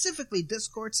media, specifically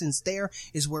Discord, since there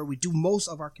is where we do most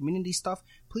of our community stuff.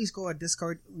 Please go to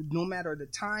Discord. No matter the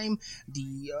time,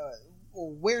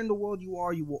 or where in the world you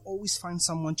are, you will always find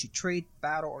someone to trade,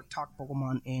 battle, or talk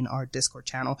Pokemon in our Discord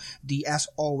channel. As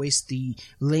always, the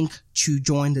link to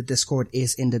join the Discord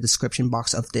is in the description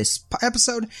box of this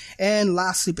episode. And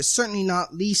lastly, but certainly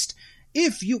not least,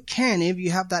 if you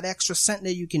have that extra cent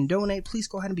that you can donate, please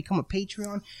go ahead and become a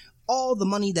Patreon. All the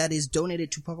money that is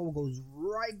donated to Puckle goes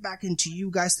right back into you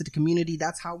guys, to the community.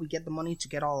 That's how we get the money to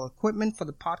get all equipment for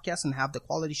the podcast and have the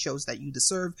quality shows that you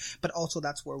deserve. But also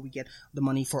that's where we get the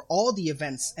money for all the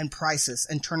events and prizes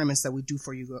and tournaments that we do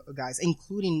for you guys,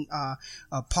 including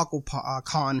Puckle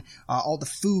Con, all the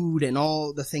food and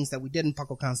all the things that we did in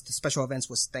Puckle Cons. The special events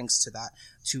was thanks to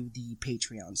the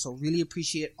Patreon. So really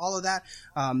appreciate all of that.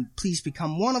 Please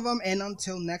become one of them. And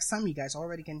until next time, you guys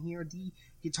already can hear the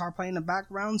guitar playing in the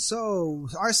background. So,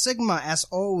 R Sigma, as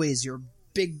always, your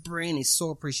big brain is so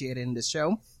appreciated in this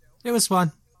show. It was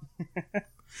fun.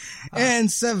 And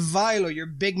Savilo, your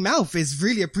big mouth is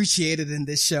really appreciated in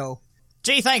this show.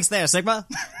 Gee, thanks there, Sigma.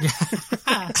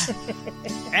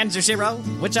 And Jushiro,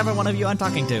 whichever one of you I'm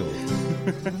talking to.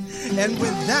 And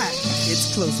with that,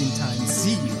 it's closing time.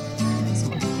 See you next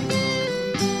month.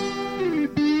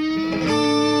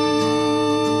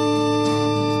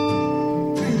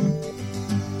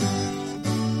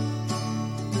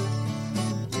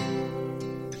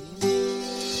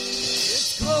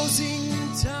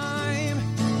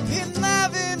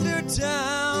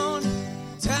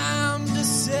 Time to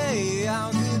say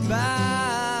our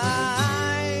goodbyes.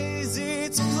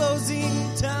 It's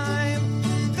closing time.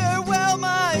 Farewell,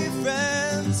 my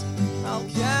friends. I'll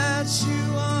catch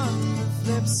you on the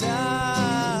flip side.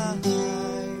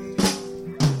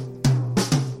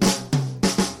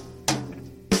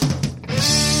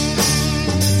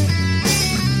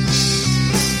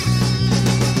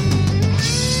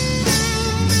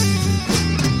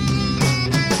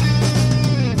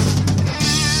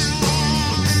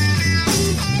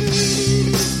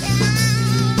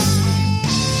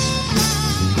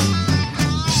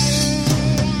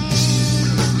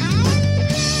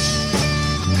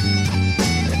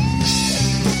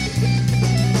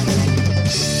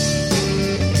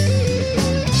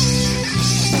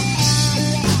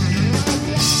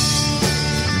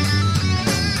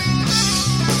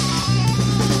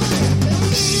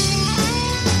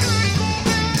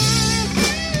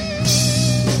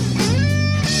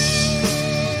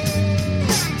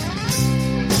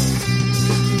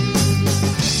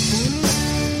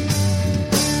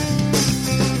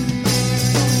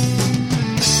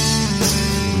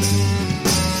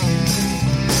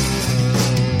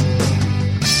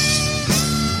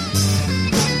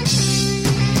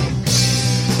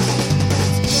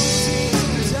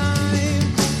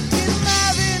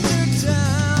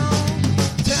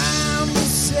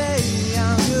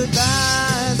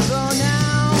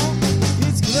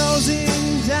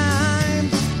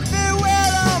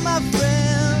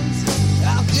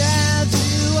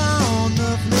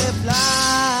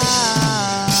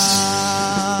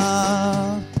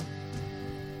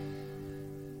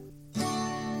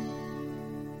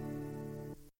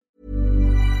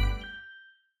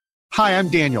 Hi, I'm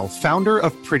Daniel, founder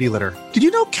of Pretty Litter. Did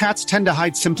you know cats tend to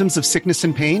hide symptoms of sickness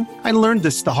and pain? I learned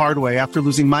this the hard way after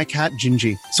losing my cat,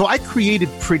 Gingy. So I created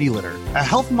Pretty Litter, a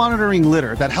health monitoring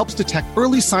litter that helps detect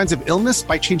early signs of illness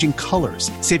by changing colors,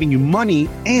 saving you money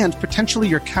and potentially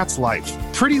your cat's life.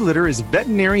 Pretty Litter is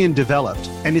veterinarian developed,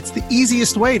 and it's the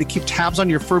easiest way to keep tabs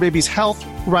on your fur baby's health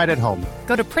right at home.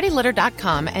 Go to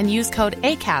prettylitter.com and use code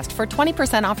ACAST for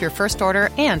 20% off your first order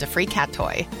and a free cat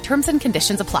toy. Terms and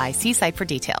conditions apply. See site for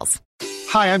details.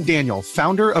 Hi, I'm Daniel,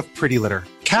 founder of Pretty Litter.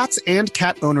 Cats and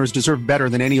cat owners deserve better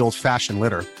than any old-fashioned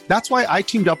litter. That's why I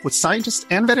teamed up with scientists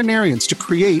and veterinarians to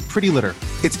create Pretty Litter.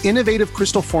 Its innovative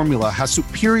crystal formula has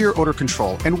superior odor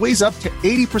control and weighs up to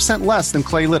 80% less than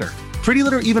clay litter. Pretty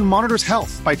Litter even monitors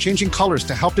health by changing colors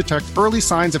to help detect early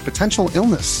signs of potential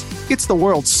illness. It's the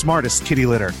world's smartest kitty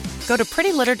litter. Go to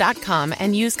prettylitter.com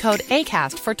and use code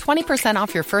ACAST for 20%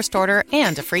 off your first order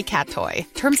and a free cat toy.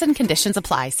 Terms and conditions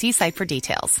apply. See site for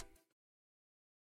details.